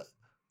 I was like,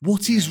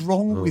 what is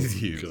wrong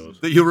with you? God.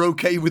 That you're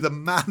okay with a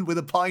man with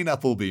a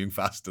pineapple being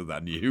faster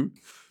than you,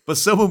 but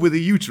someone with a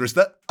uterus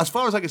that, as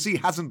far as I can see,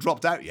 hasn't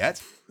dropped out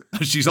yet.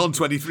 And she's on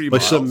 23 By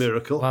miles. some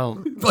miracle.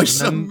 Well, By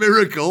some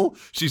miracle,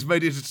 she's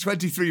made it to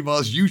 23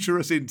 miles,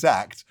 uterus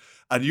intact,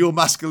 and your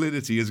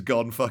masculinity has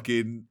gone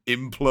fucking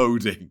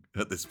imploding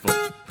at this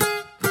point.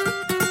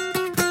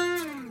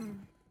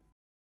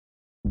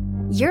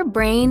 Your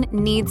brain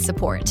needs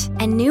support,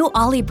 and new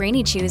Ollie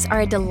Brainy Chews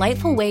are a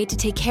delightful way to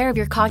take care of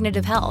your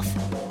cognitive health.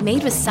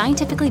 Made with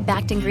scientifically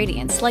backed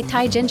ingredients like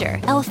Thai ginger,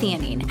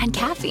 L-theanine, and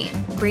caffeine,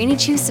 Brainy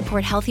Chews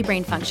support healthy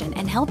brain function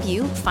and help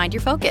you find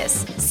your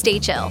focus, stay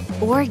chill,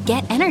 or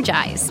get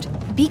energized.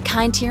 Be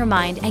kind to your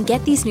mind and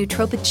get these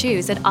nootropic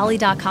chews at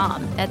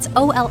ollie.com. That's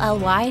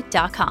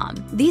OLLY.com.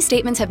 These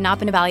statements have not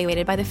been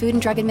evaluated by the Food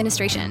and Drug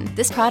Administration.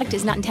 This product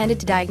is not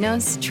intended to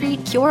diagnose,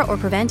 treat, cure, or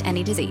prevent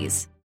any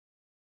disease.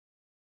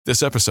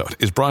 This episode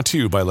is brought to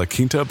you by La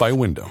Quinta by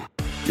Wyndham.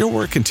 Your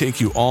work can take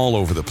you all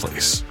over the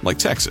place, like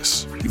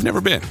Texas. You've never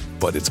been,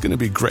 but it's going to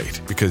be great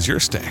because you're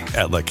staying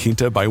at La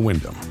Quinta by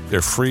Wyndham.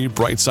 Their free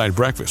Bright Side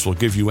breakfast will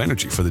give you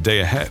energy for the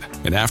day ahead.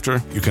 And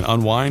after, you can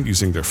unwind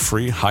using their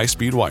free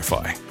high-speed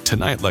Wi-Fi.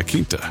 Tonight, La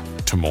Quinta.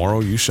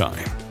 Tomorrow, you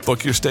shine.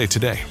 Book your stay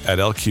today at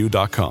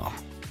LQ.com.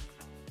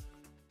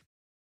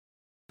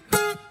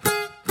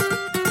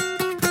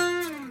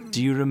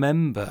 do you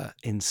remember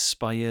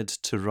Inspired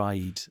to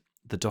Ride,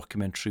 the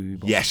documentary we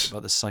watched Yes.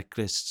 about the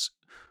cyclists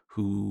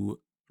who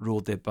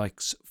rode their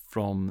bikes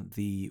from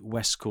the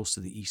west coast to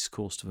the east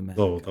coast of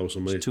America? Oh, that was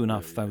amazing.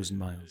 2,500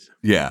 miles.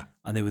 Yeah.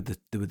 And they were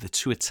the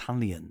two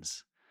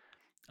Italians,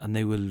 and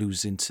they were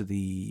losing to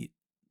the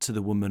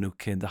woman who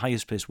came, the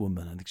highest placed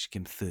woman. I think she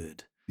came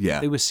third.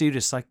 Yeah. They were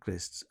serious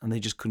cyclists, and they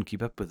just couldn't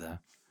keep up with her.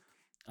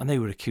 And they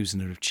were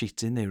accusing her of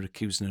cheating. They were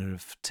accusing her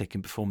of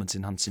taking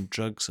performance-enhancing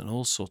drugs and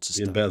all sorts of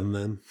Being stuff. better than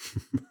them.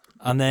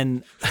 And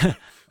then at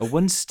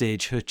one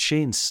stage, her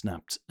chain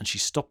snapped, and she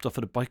stopped off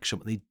at a bike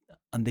shop,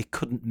 and they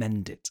couldn't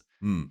mend it.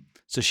 Mm.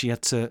 So she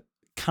had to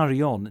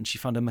carry on, and she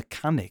found a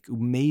mechanic who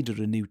made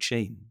her a new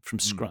chain from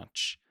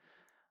scratch.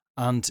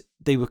 And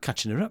they were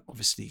catching her up,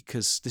 obviously,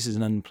 because this is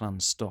an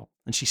unplanned stop.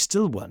 And she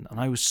still won, and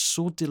I was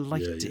so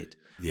delighted.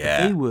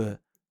 Yeah.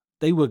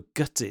 They were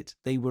gutted.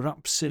 They were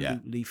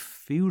absolutely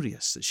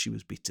furious that she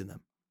was beating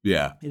them.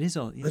 Yeah. It is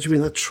all. Imagine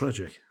being that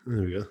tragic.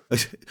 There we go.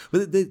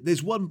 But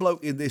there's one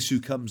bloke in this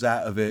who comes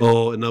out of it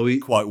Oh, no,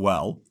 quite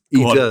well. he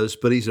Go on. does,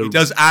 but he's a... He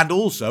does, and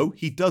also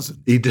he doesn't.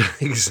 He does,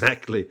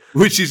 exactly.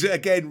 Which is,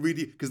 again,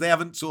 really, because they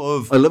haven't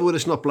sort of... I love it when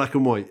it's not black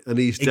and white, and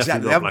he's Exactly,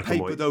 definitely they not haven't black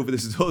and white. papered over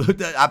this at all.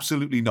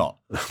 Absolutely not.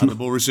 And the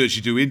more research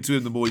you do into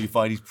him, the more you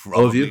find he's Oh, have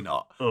probably you?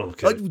 not. Oh,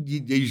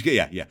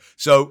 okay. Yeah.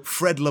 So,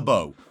 Fred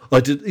LeBeau.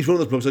 He's one of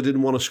the blokes I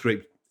didn't want to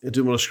scrape. I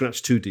didn't want to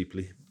scratch too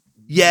deeply.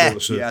 Yeah, On the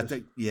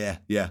surface.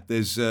 yeah.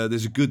 There's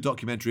a good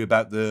documentary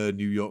about the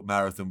New York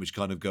Marathon, which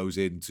kind of goes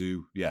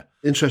into,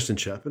 Interesting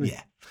chap, isn't he?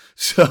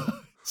 Yeah.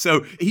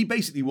 So he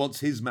basically wants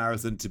his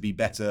marathon to be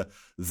better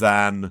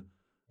than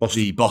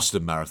the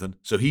Boston Marathon.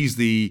 So he's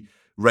the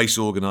race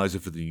organizer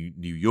for the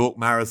New York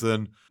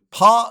Marathon.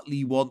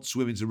 Partly wants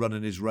women to run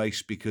in his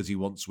race because he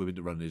wants women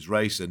to run in his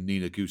race, and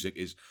Nina Cusick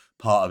is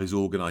part of his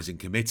organizing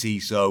committee.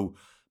 So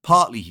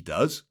partly he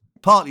does.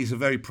 Partly he's a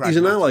very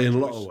pragmatic He's an ally in a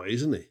choice. lot of ways,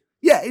 isn't he?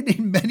 Yeah,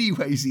 in many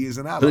ways he is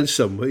an ally. And in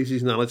some ways,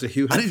 he's an ally to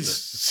Hugh And in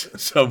Hefner.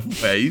 some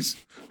ways,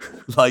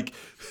 like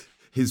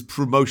his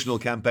promotional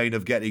campaign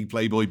of getting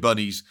Playboy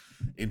bunnies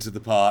into the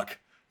park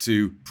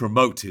to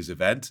promote his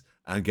event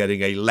and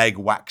getting a leg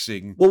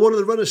waxing. Well, one of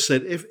the runners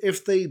said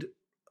if they'd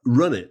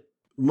run it,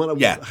 no matter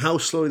Yeah. how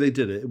slowly they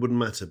did it, it wouldn't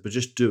matter. But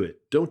just do it.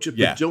 Don't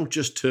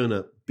just turn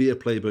up, be a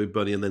Playboy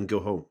bunny, and then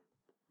go home.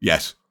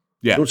 Yes.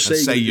 Yeah. Don't and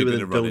say you're you're going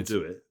to gonna run do it, it.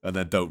 don't do it. And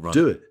then don't run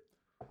Do it.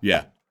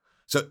 Yeah.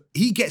 So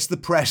he gets the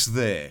press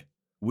there.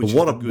 Which But is a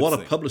what good a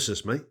thing.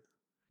 publicist, mate.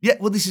 Yeah,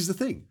 well, this is the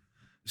thing.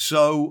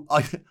 So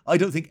I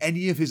don't think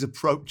any of his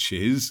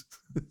approaches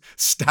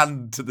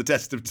stand to the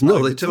test of time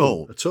No, they at don't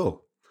all. at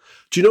all.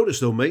 Do you notice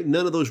though, mate?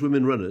 None of those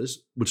women runners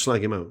would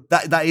slag him out.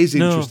 That is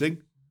No.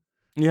 interesting.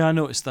 Yeah, I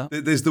noticed that.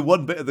 There's the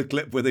one bit of the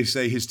clip where they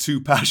say his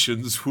two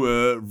passions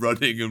were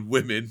running and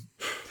women,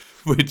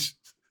 which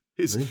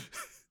is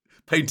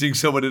painting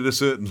someone in a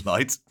certain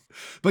light.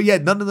 But yeah,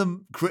 none of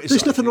them criticize.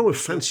 There's nothing him. wrong with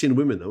fancying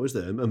women, though, is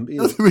there? No,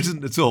 there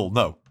isn't at all.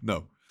 No,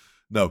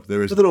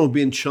 there isn't. Nothing wrong with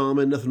being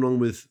charming. Nothing wrong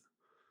with,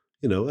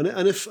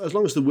 and if as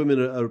long as the women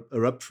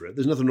are up for it,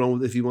 there's nothing wrong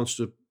with if he wants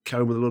to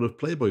carry on with a lot of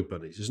Playboy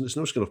bunnies. It's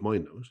no skin off my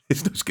nose.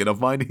 It's no skin off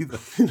mine either.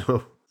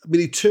 I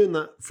mean, he turned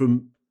that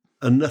from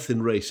a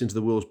nothing race into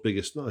the world's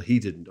biggest. No, he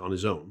didn't on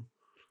his own.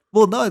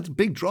 Well, no, it's a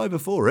big driver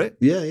for it.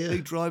 Yeah.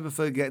 Big driver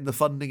for getting the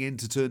funding in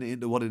to turn it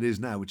into what it is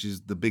now, which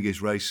is the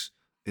biggest race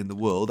in the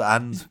world.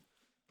 And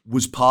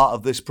was part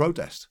of this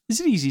protest. Is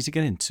it easy to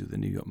get into the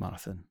New York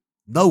Marathon?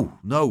 No,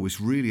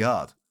 it's really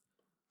hard.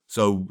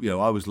 So,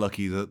 I was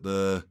lucky that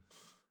the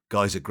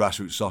guys at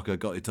Grassroots Soccer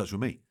got in touch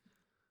with me.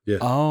 Yeah.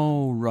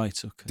 Oh, right,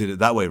 okay. Did it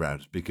that way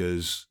round,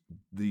 because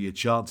the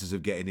chances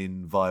of getting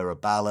in via a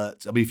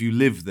ballot, I mean, if you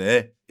live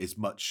there, it's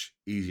much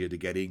easier to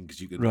get in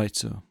because you can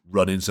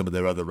run in some of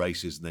their other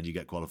races and then you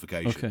get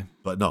qualification. Okay.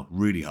 But no,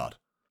 really hard.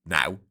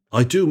 Now,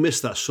 I do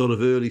miss that sort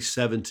of early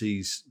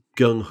 70s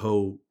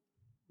gung-ho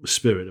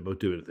spirit about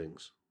doing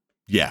things.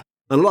 Yeah.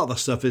 And a lot of that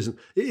stuff isn't...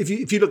 If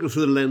you look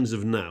through the lens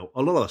of now,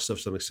 a lot of that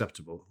stuff's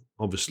unacceptable,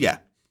 obviously. Yeah.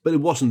 But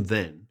it wasn't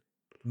then.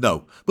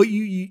 No. But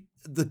you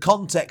the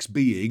context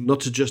being...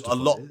 Not to justify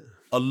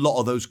a lot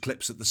of those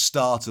clips at the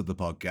start of the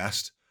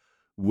podcast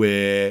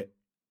where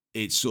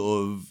it's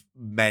sort of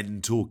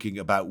men talking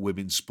about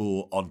women's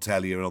sport on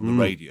telly or on the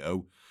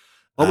radio.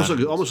 Almost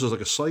as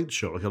like a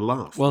sideshow, like a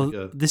laugh.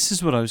 Well, this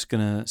is what I was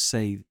going to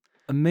say.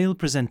 A male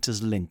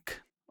presenter's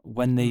link,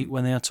 when they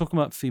are talking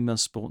about female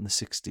sport in the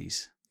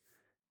 60s,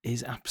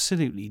 is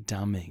absolutely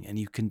damning. And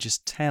you can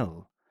just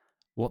tell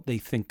what they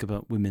think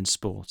about women's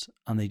sport.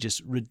 And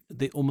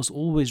they almost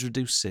always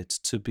reduce it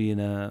to being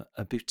a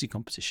beauty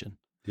competition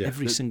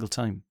every single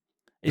time.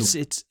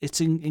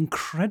 It's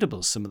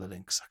incredible, some of the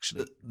links,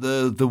 actually.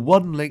 The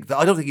one link that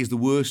I don't think is the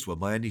worst one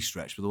by any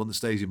stretch, but the one that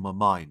stays in my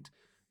mind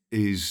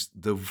is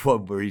the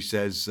one where he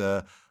says,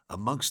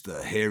 amongst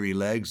the hairy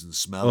legs and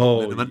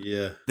smell of liniment,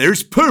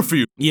 there's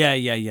perfume. Yeah.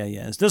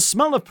 It's the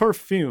smell of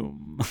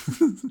perfume.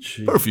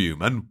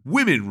 Perfume and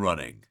women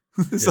running.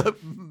 It's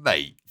like,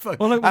 mate,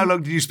 how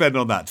long did you spend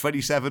on that?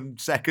 27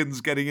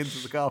 seconds getting into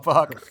the car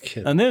park?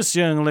 And this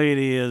young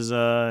lady is,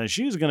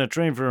 she's going to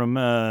train for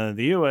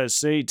the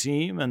USA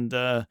team,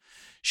 and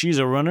she's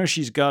a runner.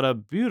 She's got a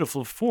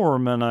beautiful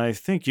form, and I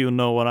think you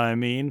know what I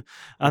mean.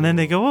 And then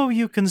they go, oh,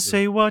 you can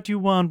say what you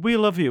want. We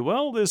love you.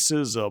 Well, this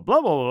is blah,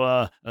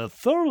 blah, blah,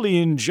 thoroughly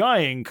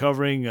enjoying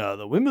covering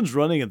the women's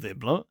running at the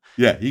blah.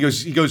 Yeah, he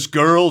goes,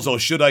 girls, or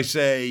should I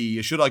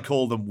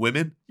call them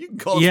women? You can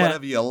call them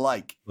whatever you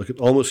like. Look at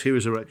almost here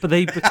is a But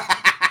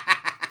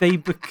they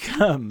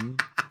become,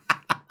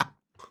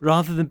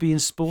 rather than being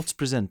sports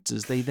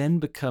presenters, they then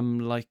become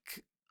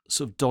like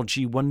sort of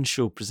dodgy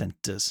one-show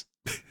presenters.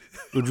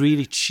 With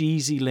really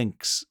cheesy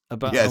links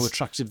about how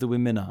attractive the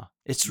women are.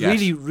 It's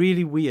really,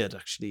 really weird,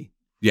 actually.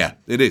 Yeah,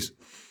 it is.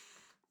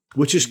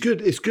 Which is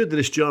good. It's good that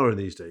it's jarring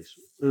these days,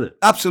 isn't it?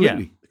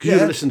 Absolutely. Because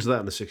you listened to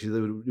that in the 60s,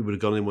 you would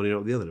have gone in one ear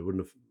out the other. It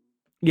wouldn't have.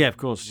 Yeah, of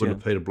course. Wouldn't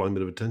have paid a blind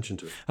bit of attention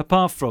to it.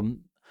 Apart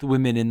from the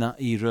women in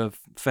that era of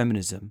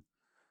feminism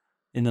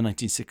in the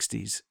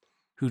 1960s,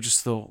 who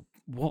just thought,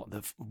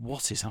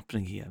 what is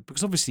happening here?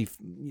 Because obviously,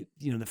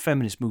 the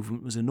feminist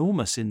movement was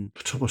enormous in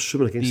Thomas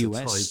swimming against the the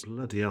US. tide,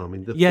 bloody hell! I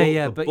mean,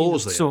 the but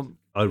balls they had,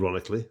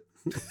 ironically.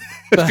 I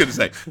was going to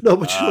say no,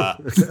 but sure.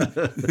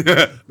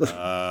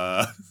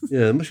 Yeah,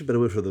 there must be a better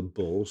word for the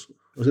balls.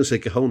 I was going to say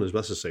cojones, but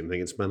that's the same thing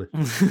in Spanish.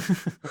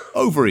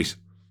 Ovaries.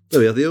 Oh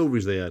yeah, the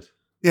ovaries they had.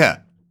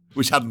 Yeah,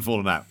 which hadn't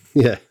fallen out.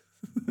 Yeah,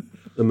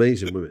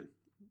 amazing women,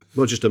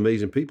 not just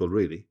amazing people,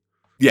 really.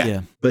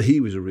 Yeah. But he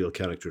was a real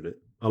character in it.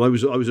 And I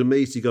was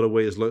amazed he got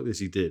away as lightly as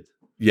he did.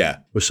 Yeah.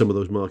 With some of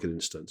those marketing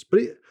stunts.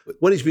 But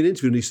when he's been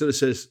interviewed, he sort of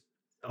says,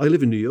 I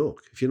live in New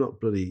York. If you're not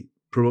bloody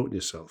promoting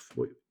yourself,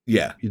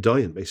 you're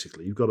dying,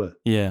 basically. You've got to...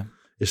 Yeah.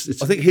 I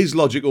think his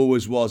logic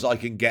always was, I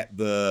can get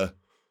the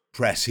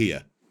press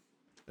here.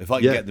 If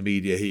I can get the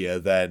media here,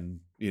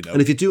 then,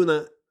 And if you're doing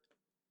that,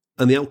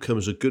 and the outcome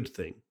is a good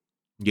thing...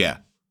 Yeah.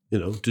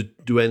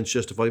 Do ends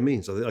justify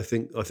means? I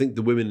think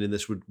the women in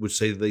this would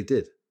say that they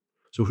did.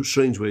 So a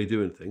strange way of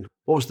doing things.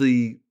 What was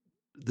the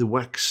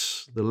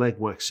leg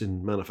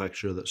waxing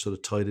manufacturer that sort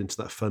of tied into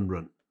that fun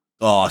run?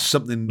 Oh,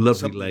 something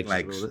lovely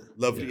legs.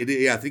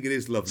 Lovely. Yeah, I think it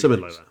is lovely.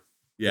 Something legs. like that.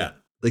 Yeah.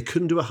 They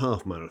couldn't do a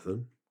half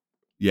marathon.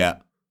 Yeah.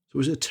 So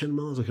was it 10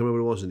 miles? I can't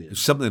remember what it was in the end.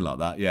 Something like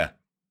that, yeah.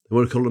 They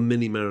want to call it a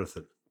mini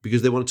marathon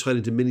because they want to tie it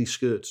into mini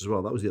skirts as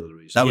well. That was the other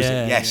reason. That was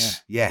it.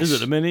 Yes. Is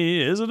it a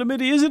mini? Is it a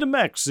midi? Is it a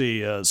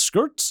maxi?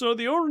 Skirts are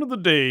the order of the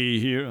day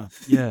here.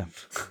 Yeah.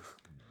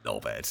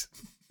 Not bad.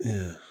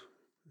 Yeah.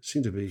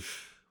 Seem to be.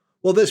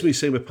 Well, there's me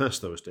saying we're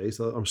past those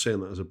days. I'm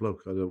saying that as a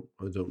bloke. I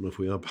don't know if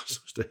we are past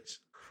those days.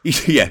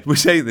 Yeah, we're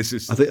saying this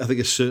is. I think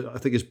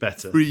it's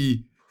better.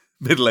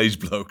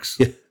 Middle-aged blokes.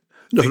 Yeah.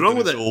 Nothing wrong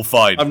with it. All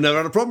fine. I've never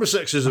had a problem with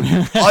sexism.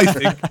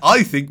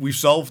 I think we've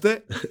solved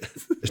it.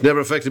 It's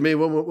never affected me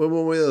one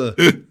way or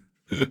the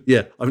other.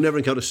 Yeah, I've never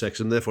encountered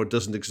sexism, therefore it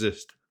doesn't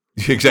exist.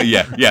 Exactly.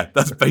 Yeah.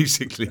 That's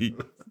basically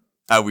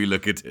how we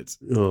look at it.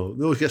 Oh,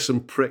 we always get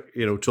some prick,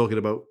 talking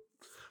about.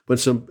 When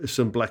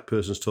some black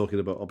person's talking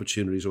about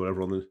opportunities or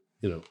whatever on the,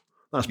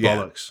 that's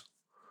bollocks.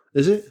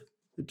 Is it?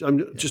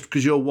 I'm just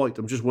because you're white.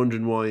 I'm just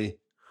wondering why.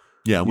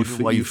 Yeah,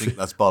 why you think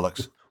that's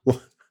bollocks. Why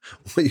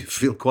you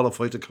feel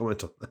qualified to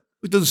comment on that?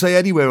 It doesn't say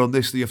anywhere on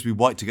this that you have to be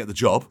white to get the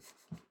job.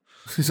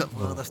 That's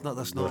not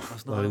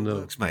how it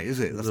works, mate, is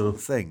it? That's not the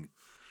thing.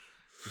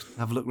 Just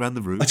have a look around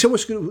the room. I tell you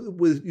what's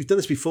good. You've done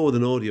this before with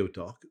an audio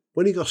doc.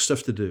 When you got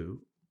stuff to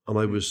do, and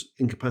I was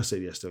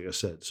incapacitated yesterday, like I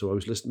said, so I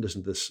was listening to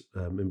this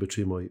in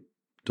between my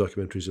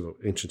documentaries about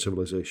ancient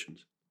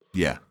civilizations.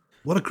 Yeah.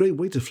 What a great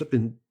way to flip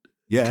in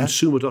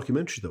consumer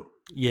documentary, though.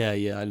 Yeah,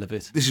 I love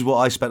it. This is what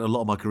I spent a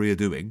lot of my career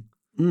doing,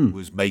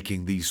 was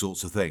making these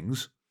sorts of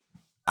things.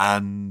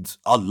 And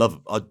I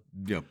love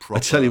it. Proper. I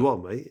tell you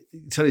what, mate.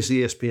 Tell you it's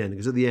ESPN,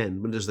 because at the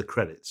end, when there's the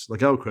credits,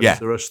 like our credits,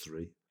 there are us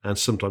three, and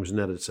sometimes an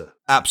editor.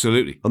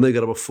 Absolutely. And they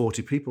got about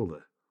 40 people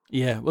there.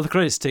 Yeah, well, the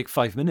credits take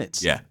 5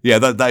 minutes. Yeah,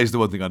 that is the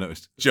one thing I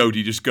noticed.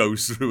 Jodie just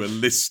goes through a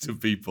list of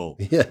people.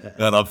 Yeah.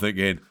 And I'm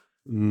thinking,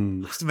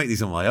 I have to make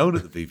these on my own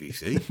at the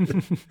BBC.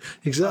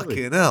 Exactly.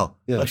 Fucking hell.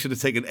 Yeah. I should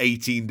have taken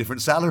 18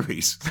 different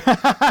salaries.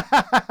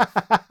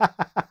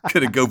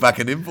 Could have go back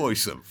and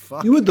invoice them.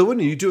 Fuck. You would, though,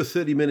 wouldn't you? You do a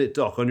 30-minute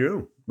doc on your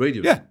own,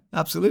 radio. Yeah,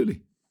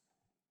 absolutely.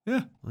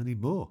 Yeah, I need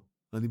more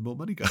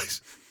money,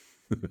 guys.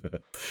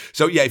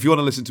 So, yeah, if you want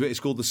to listen to it, it's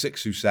called The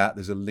Six Who Sat.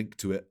 There's a link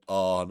to it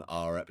on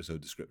our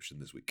episode description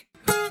this week.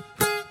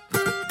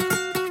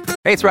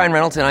 Hey, it's Ryan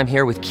Reynolds, and I'm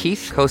here with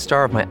Keith,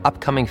 co-star of my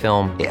upcoming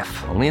film,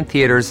 If, only in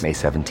theaters May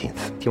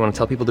 17th. Do you want to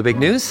tell people the big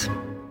news?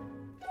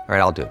 All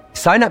right, I'll do it.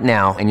 Sign up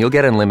now and you'll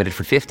get unlimited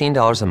for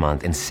 $15 a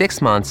month and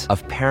 6 months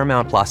of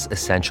Paramount Plus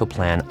Essential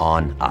Plan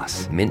on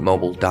us.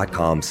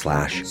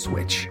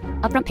 MintMobile.com/switch.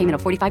 Upfront payment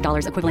of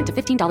 $45 equivalent to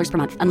 $15 per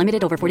month.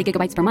 Unlimited over 40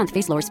 gigabytes per month.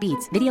 Face lower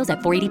speeds. Videos at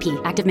 480p.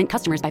 Active Mint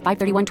customers by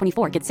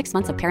 531.24 get 6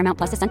 months of Paramount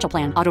Plus Essential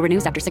Plan. Auto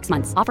renews after 6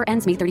 months. Offer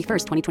ends May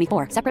 31st,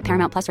 2024. Separate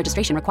Paramount Plus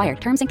registration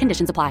required. Terms and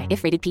conditions apply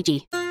if rated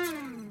PG.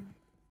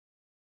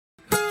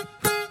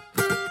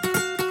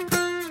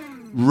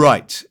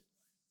 Right.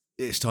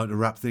 It's time to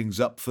wrap things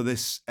up for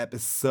this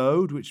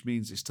episode, which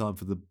means it's time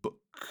for the book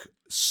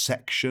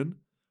section,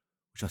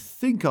 which I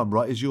think I'm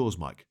right is yours,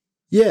 Mike.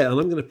 Yeah, and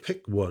I'm going to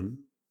pick one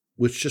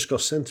which just got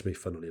sent to me,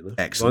 funnily enough.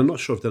 Excellent. I'm not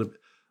sure I've done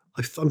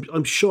it.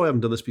 I'm sure I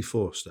haven't done this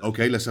before, Steph.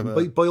 Okay, let's have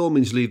a... By all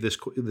means, leave this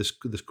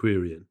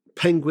query in.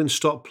 Penguin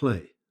Stop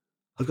Play.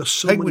 I've got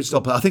so Penguin many...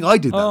 Stop Play. I think I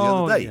did that the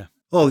other day. Yeah.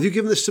 Oh, have you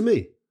given this to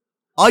me?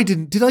 I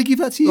didn't. Did I give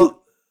that to you? Oh,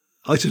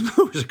 I don't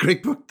know. It's a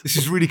great book. This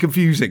is really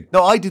confusing.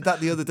 No, I did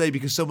that the other day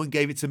because someone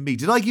gave it to me.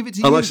 Did I give it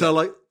to you? And I said I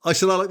like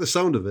the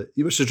sound of it.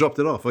 You must have dropped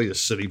it off. Oh, you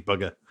silly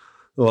bugger.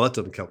 Oh, that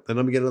doesn't count. Then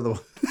let me get another one.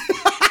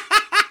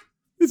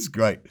 This is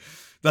great.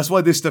 That's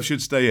why this stuff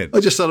should stay in. I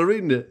just started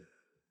reading it.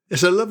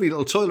 It's a lovely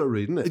little toilet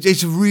read, isn't it?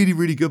 It's a really,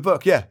 really good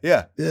book. Yeah.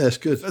 Yeah, it's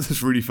good.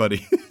 That's really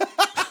funny.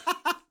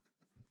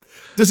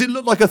 Does it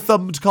look like a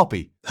thumbed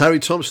copy? Harry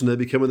Thompson there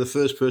becoming the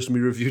first person we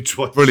reviewed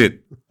twice.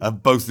 Brilliant.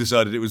 And both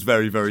decided it was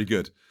very, very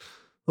good.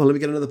 Oh, let me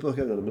get another book.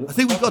 Hang on a minute. I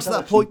think we got to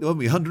that point, though, haven't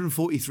we?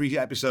 143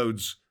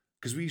 episodes,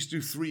 because we used to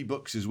do 3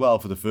 books as well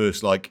for the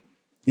first,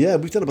 yeah,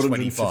 we've done about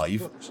 25.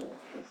 books.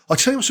 I'll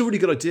tell you what's a really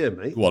good idea,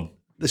 mate. Go on.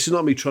 This is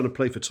not me trying to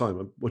play for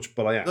time,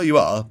 but I am. No, you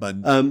are,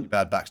 and your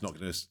bad back's not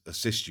going to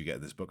assist you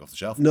getting this book off the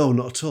shelf. No,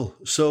 not at all.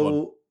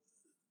 So,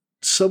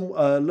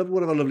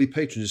 one of our lovely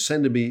patrons is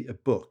sending me a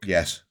book.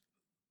 Yes.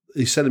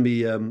 He's sending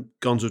me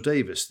Gonzo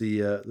Davis,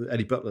 the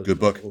Eddie Butler. Good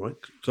book. All right.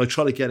 So I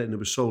tried to get it and it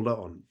was sold out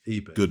on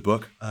eBay. Good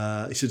book.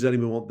 He said, "Does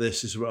anyone want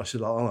this?" I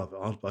said,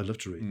 "I'd love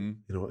to read. You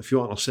know, if you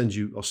want, I'll send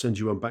you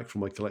one back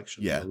from my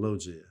collection. Yeah,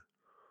 loads here."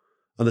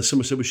 And then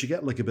someone said we should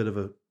get like a bit of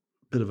a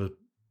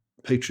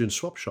Patreon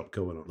swap shop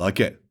going on. Like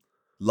it.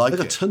 I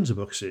got tons of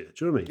books here.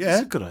 Do you know what I mean? Yeah,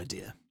 it's a good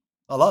idea.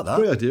 I like that.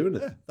 Great idea, isn't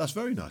it? Yeah, that's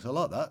very nice. I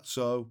like that.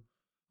 So,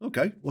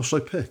 okay. What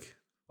should I pick?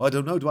 I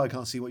don't know. I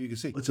can't see what you can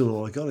see. I don't know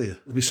what I got here.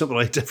 It'll be something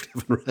I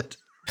definitely haven't read.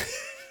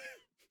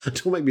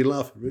 Don't make me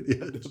laugh. It really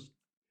hurts.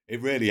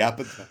 It really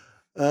happened.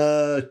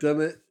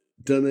 Done it.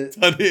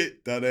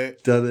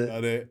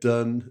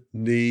 Done.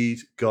 Need.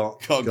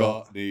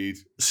 Got. Need.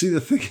 See,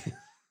 the thing,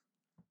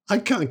 I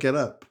can't get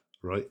up,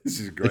 right? This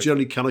is great. I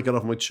generally cannot get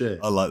off my chair.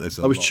 I like this.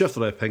 I was chuffed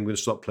that I had Penguin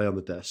Stop Play on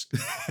the desk.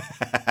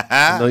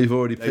 Now you've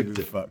already picked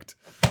it. Fucked.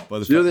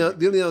 The only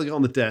thing I got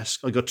on the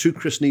desk, I got 2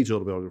 Chris Needs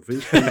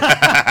autobiographies.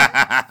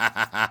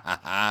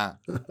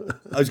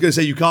 I was going to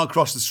say, you can't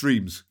cross the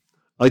streams.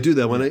 I do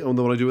that when I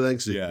do with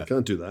Eggsy. Yeah. I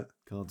can't do that.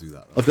 Can't do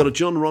that. I've got a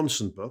John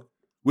Ronson book.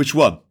 Which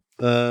one?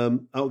 Out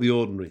of the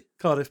Ordinary.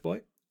 Cardiff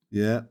boy.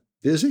 Yeah.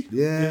 Is he?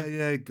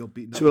 Yeah. Got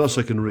beaten. See what else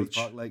I can reach.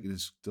 Park Lake and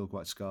is still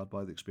quite scarred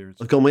by the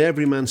experience. I've got my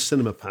Everyman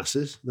cinema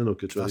passes. They're not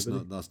good to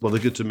anybody. They're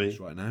good to me.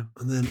 Right now.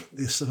 And then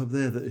there's stuff up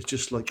there that is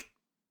just like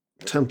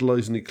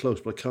tantalisingly close,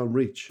 but I can't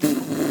reach.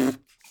 Have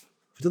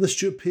I done the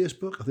Stuart Pearce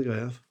book? I think I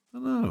have. I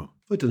don't know. Have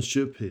I done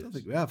Stuart Pearce? I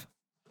think we have.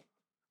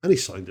 And he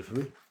signed it for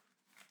me.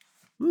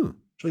 Shall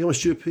I get my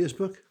Stuart Pearce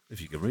book?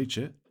 If you can reach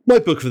it. My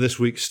book for this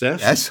week,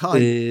 Steph, yes, hi.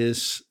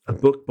 is a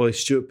book by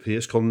Stuart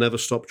Pearce called Never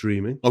Stop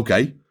Dreaming.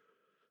 Okay.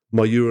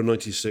 My Euro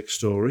 96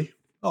 story.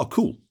 Oh,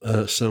 cool.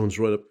 Sounds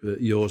right up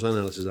yours and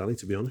Alice's alley,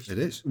 to be honest. It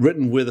is.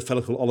 Written with a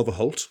fellow called Oliver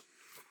Holt.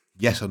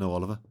 Yes, I know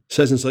Oliver.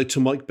 Says inside, to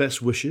Mike,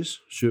 best wishes,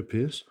 Stuart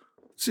Pearce.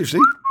 Seriously?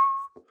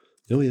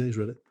 Oh, yeah, he's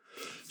read it.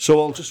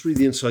 So I'll just read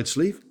the inside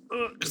sleeve,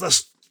 because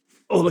that's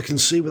all I can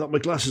see without my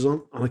glasses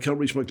on, and I can't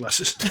reach my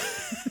glasses.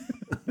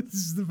 This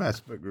is the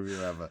best book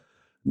review ever.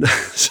 No,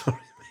 sorry,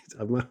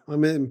 mate.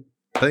 I'm in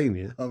pain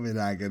here. I'm in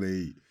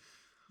agony.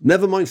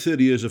 Never mind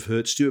 30 years of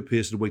hurt, Stuart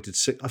Pearce had waited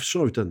 6... I'm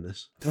sure I've done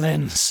this.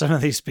 Glenn, some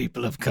of these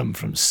people have come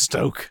from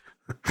Stoke.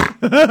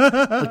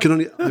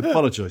 I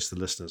apologise to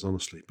the listeners,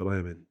 honestly, but I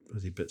am in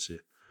bloody bits here.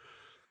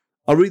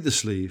 I'll read the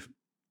sleeve,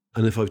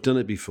 and if I've done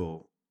it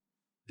before,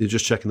 you're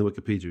just checking the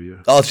Wikipedia,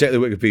 yeah? I'll check the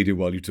Wikipedia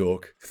while you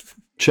talk.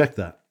 Check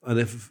that, and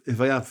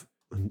if I have,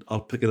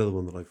 I'll pick another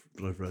one that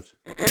I've read.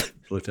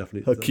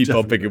 I'll keep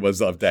on picking ones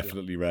that I've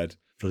definitely read.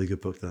 Bloody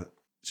good book, that.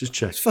 Just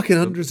check. It's fucking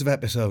hundreds of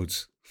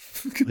episodes.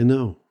 I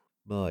know.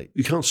 Mate.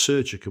 You can't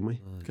search it, can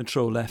we?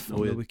 Control F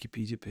on the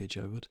Wikipedia page,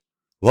 I would.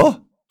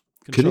 What?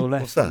 Control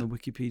F What's that? on the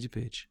Wikipedia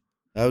page.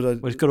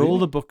 Well, it's got all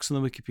the books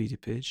on the Wikipedia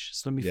page,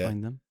 so let me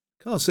find them.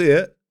 Can't see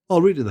it.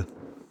 I'll read it then.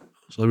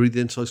 So I'll read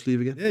the inside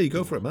sleeve again? Yeah, you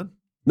go for it, man.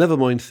 Never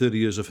mind 30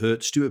 years of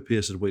hurt, Stuart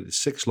Pearce had waited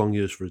 6 long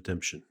years for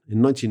redemption.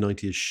 In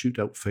 1990, his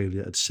shootout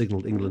failure had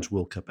signalled England's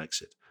World Cup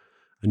exit,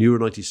 and Euro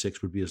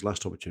 96 would be his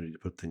last opportunity to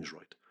put things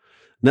right.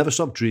 Never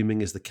Stop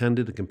Dreaming is the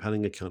candid and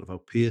compelling account of how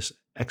Pearce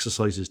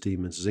exercised his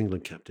demons as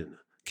England captain,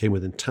 came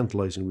within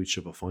tantalising reach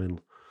of a final,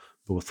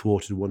 but were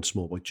thwarted once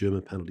more by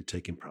German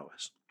penalty-taking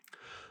prowess.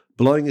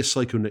 Belying his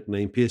psycho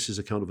nickname, Pearce's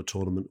account of a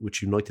tournament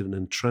which united and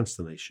entranced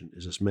the nation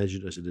is as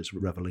measured as it is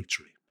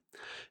revelatory.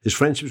 His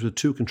friendships with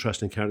 2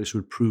 contrasting characters who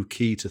would prove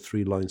key to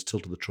 3 lines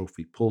tilt of the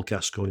trophy, Paul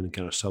Gascoigne and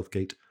Gareth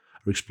Southgate,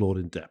 are explored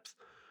in depth.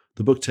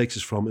 The book takes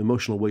us from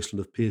emotional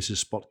wasteland of Pearce's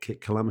spot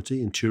kick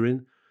calamity in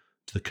Turin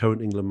to the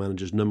current England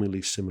manager's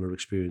numbingly similar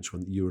experience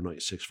when the Euro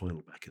 96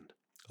 final beckoned.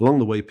 Along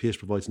the way, Pearce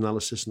provides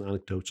analysis and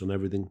anecdotes on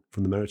everything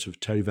from the merits of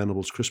Terry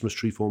Venables' Christmas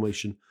tree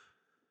formation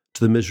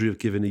to the misery of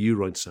giving a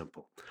urine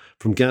sample,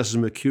 from Gaz's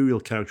mercurial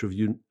character of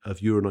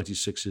Euro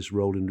 96's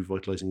role in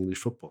revitalising English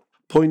football.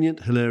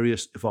 Poignant,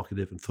 hilarious,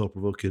 evocative and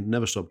thought-provoking,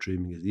 Never Stop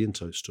Dreaming is the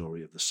inside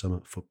story of the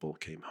summer football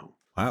came home.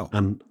 Wow.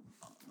 And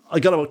I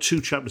got about 2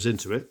 chapters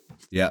into it.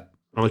 Yeah.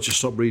 And I just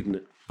stopped reading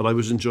it, but I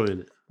was enjoying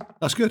it.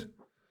 That's good.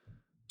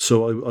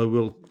 So I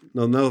will...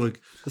 Now the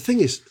thing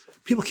is,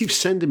 people keep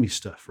sending me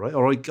stuff, right?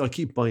 Or I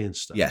keep buying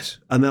stuff. Yes.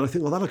 And then I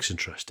think, well, that looks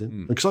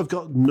interesting. Because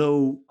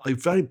I'm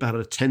very bad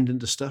at attending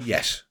to stuff.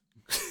 Yes.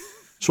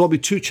 So I'll be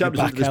 2 chapters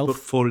into this book,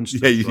 for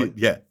instance,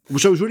 Yeah.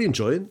 which I was really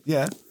enjoying.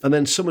 Yeah. And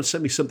then someone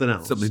sent me something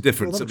else. Something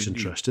different. Well, that looks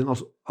interesting.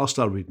 I'll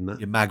start reading that.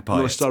 Your magpie.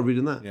 And then I start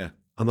reading that. Yeah.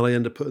 And then I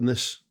end up putting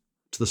this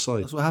to the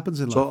side. That's what happens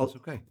in life. So That's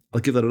okay.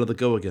 I'll give that another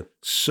go again.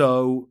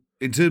 So,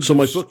 in terms of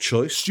my book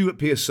choice, Stuart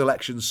Pearce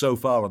selection so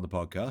far on the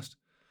podcast,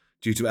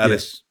 due to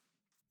Alice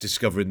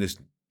discovering this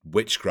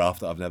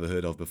witchcraft that I've never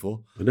heard of before.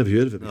 I've never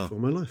heard of it before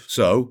in my life.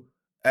 So,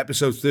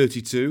 episode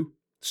 32,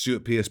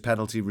 Stuart Pearce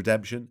penalty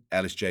redemption,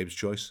 Ellis James'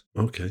 choice.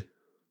 Okay.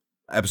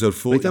 Episode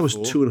 44. I think that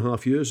was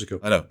 2.5 years ago.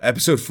 I know.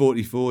 Episode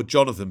 44,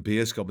 Jonathan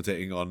Pearce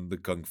commentating on the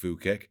Kung Fu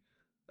kick.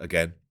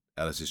 Again,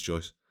 Ellis's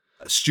choice.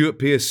 Stuart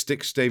Pearce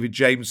sticks David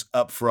James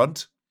up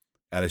front.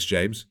 Ellis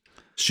James.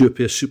 Stuart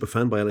Pearce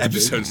superfan by Ellis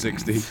Episode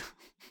James. 60.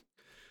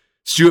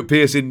 Stuart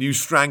Pearce in New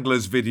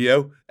Stranglers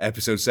video.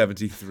 Episode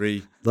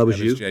 73. That was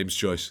Ellis you? James'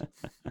 choice.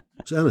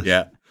 It's Ellis.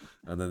 Yeah.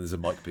 And then there's a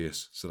Mike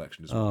Pearce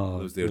selection as well. Oh,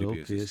 Those are the good only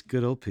old Pearces. Pearce.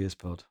 Good old Pearce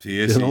pod.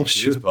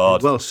 Pearce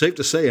pod. Well, safe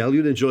to say, Al,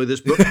 you'd enjoy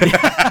this book.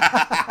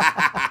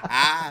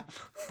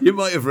 You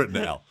might have written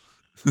it, Al.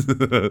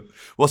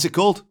 What's it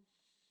called?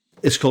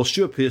 It's called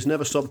Stuart Pearce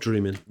Never Stop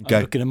Dreaming. Okay.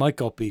 I'm looking at my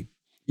copy.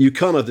 You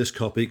can't have this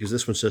copy because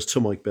this one says to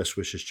Mike, best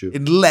wishes, Stuart.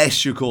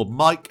 Unless you're called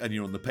Mike and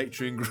you're on the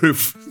Patreon group.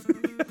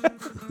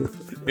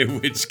 In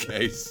which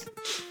case,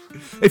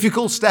 if you're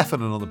called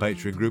Stefan and on the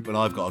Patreon group and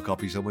I've got a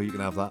copy somewhere, you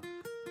can have that.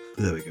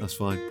 There we go. That's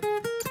fine.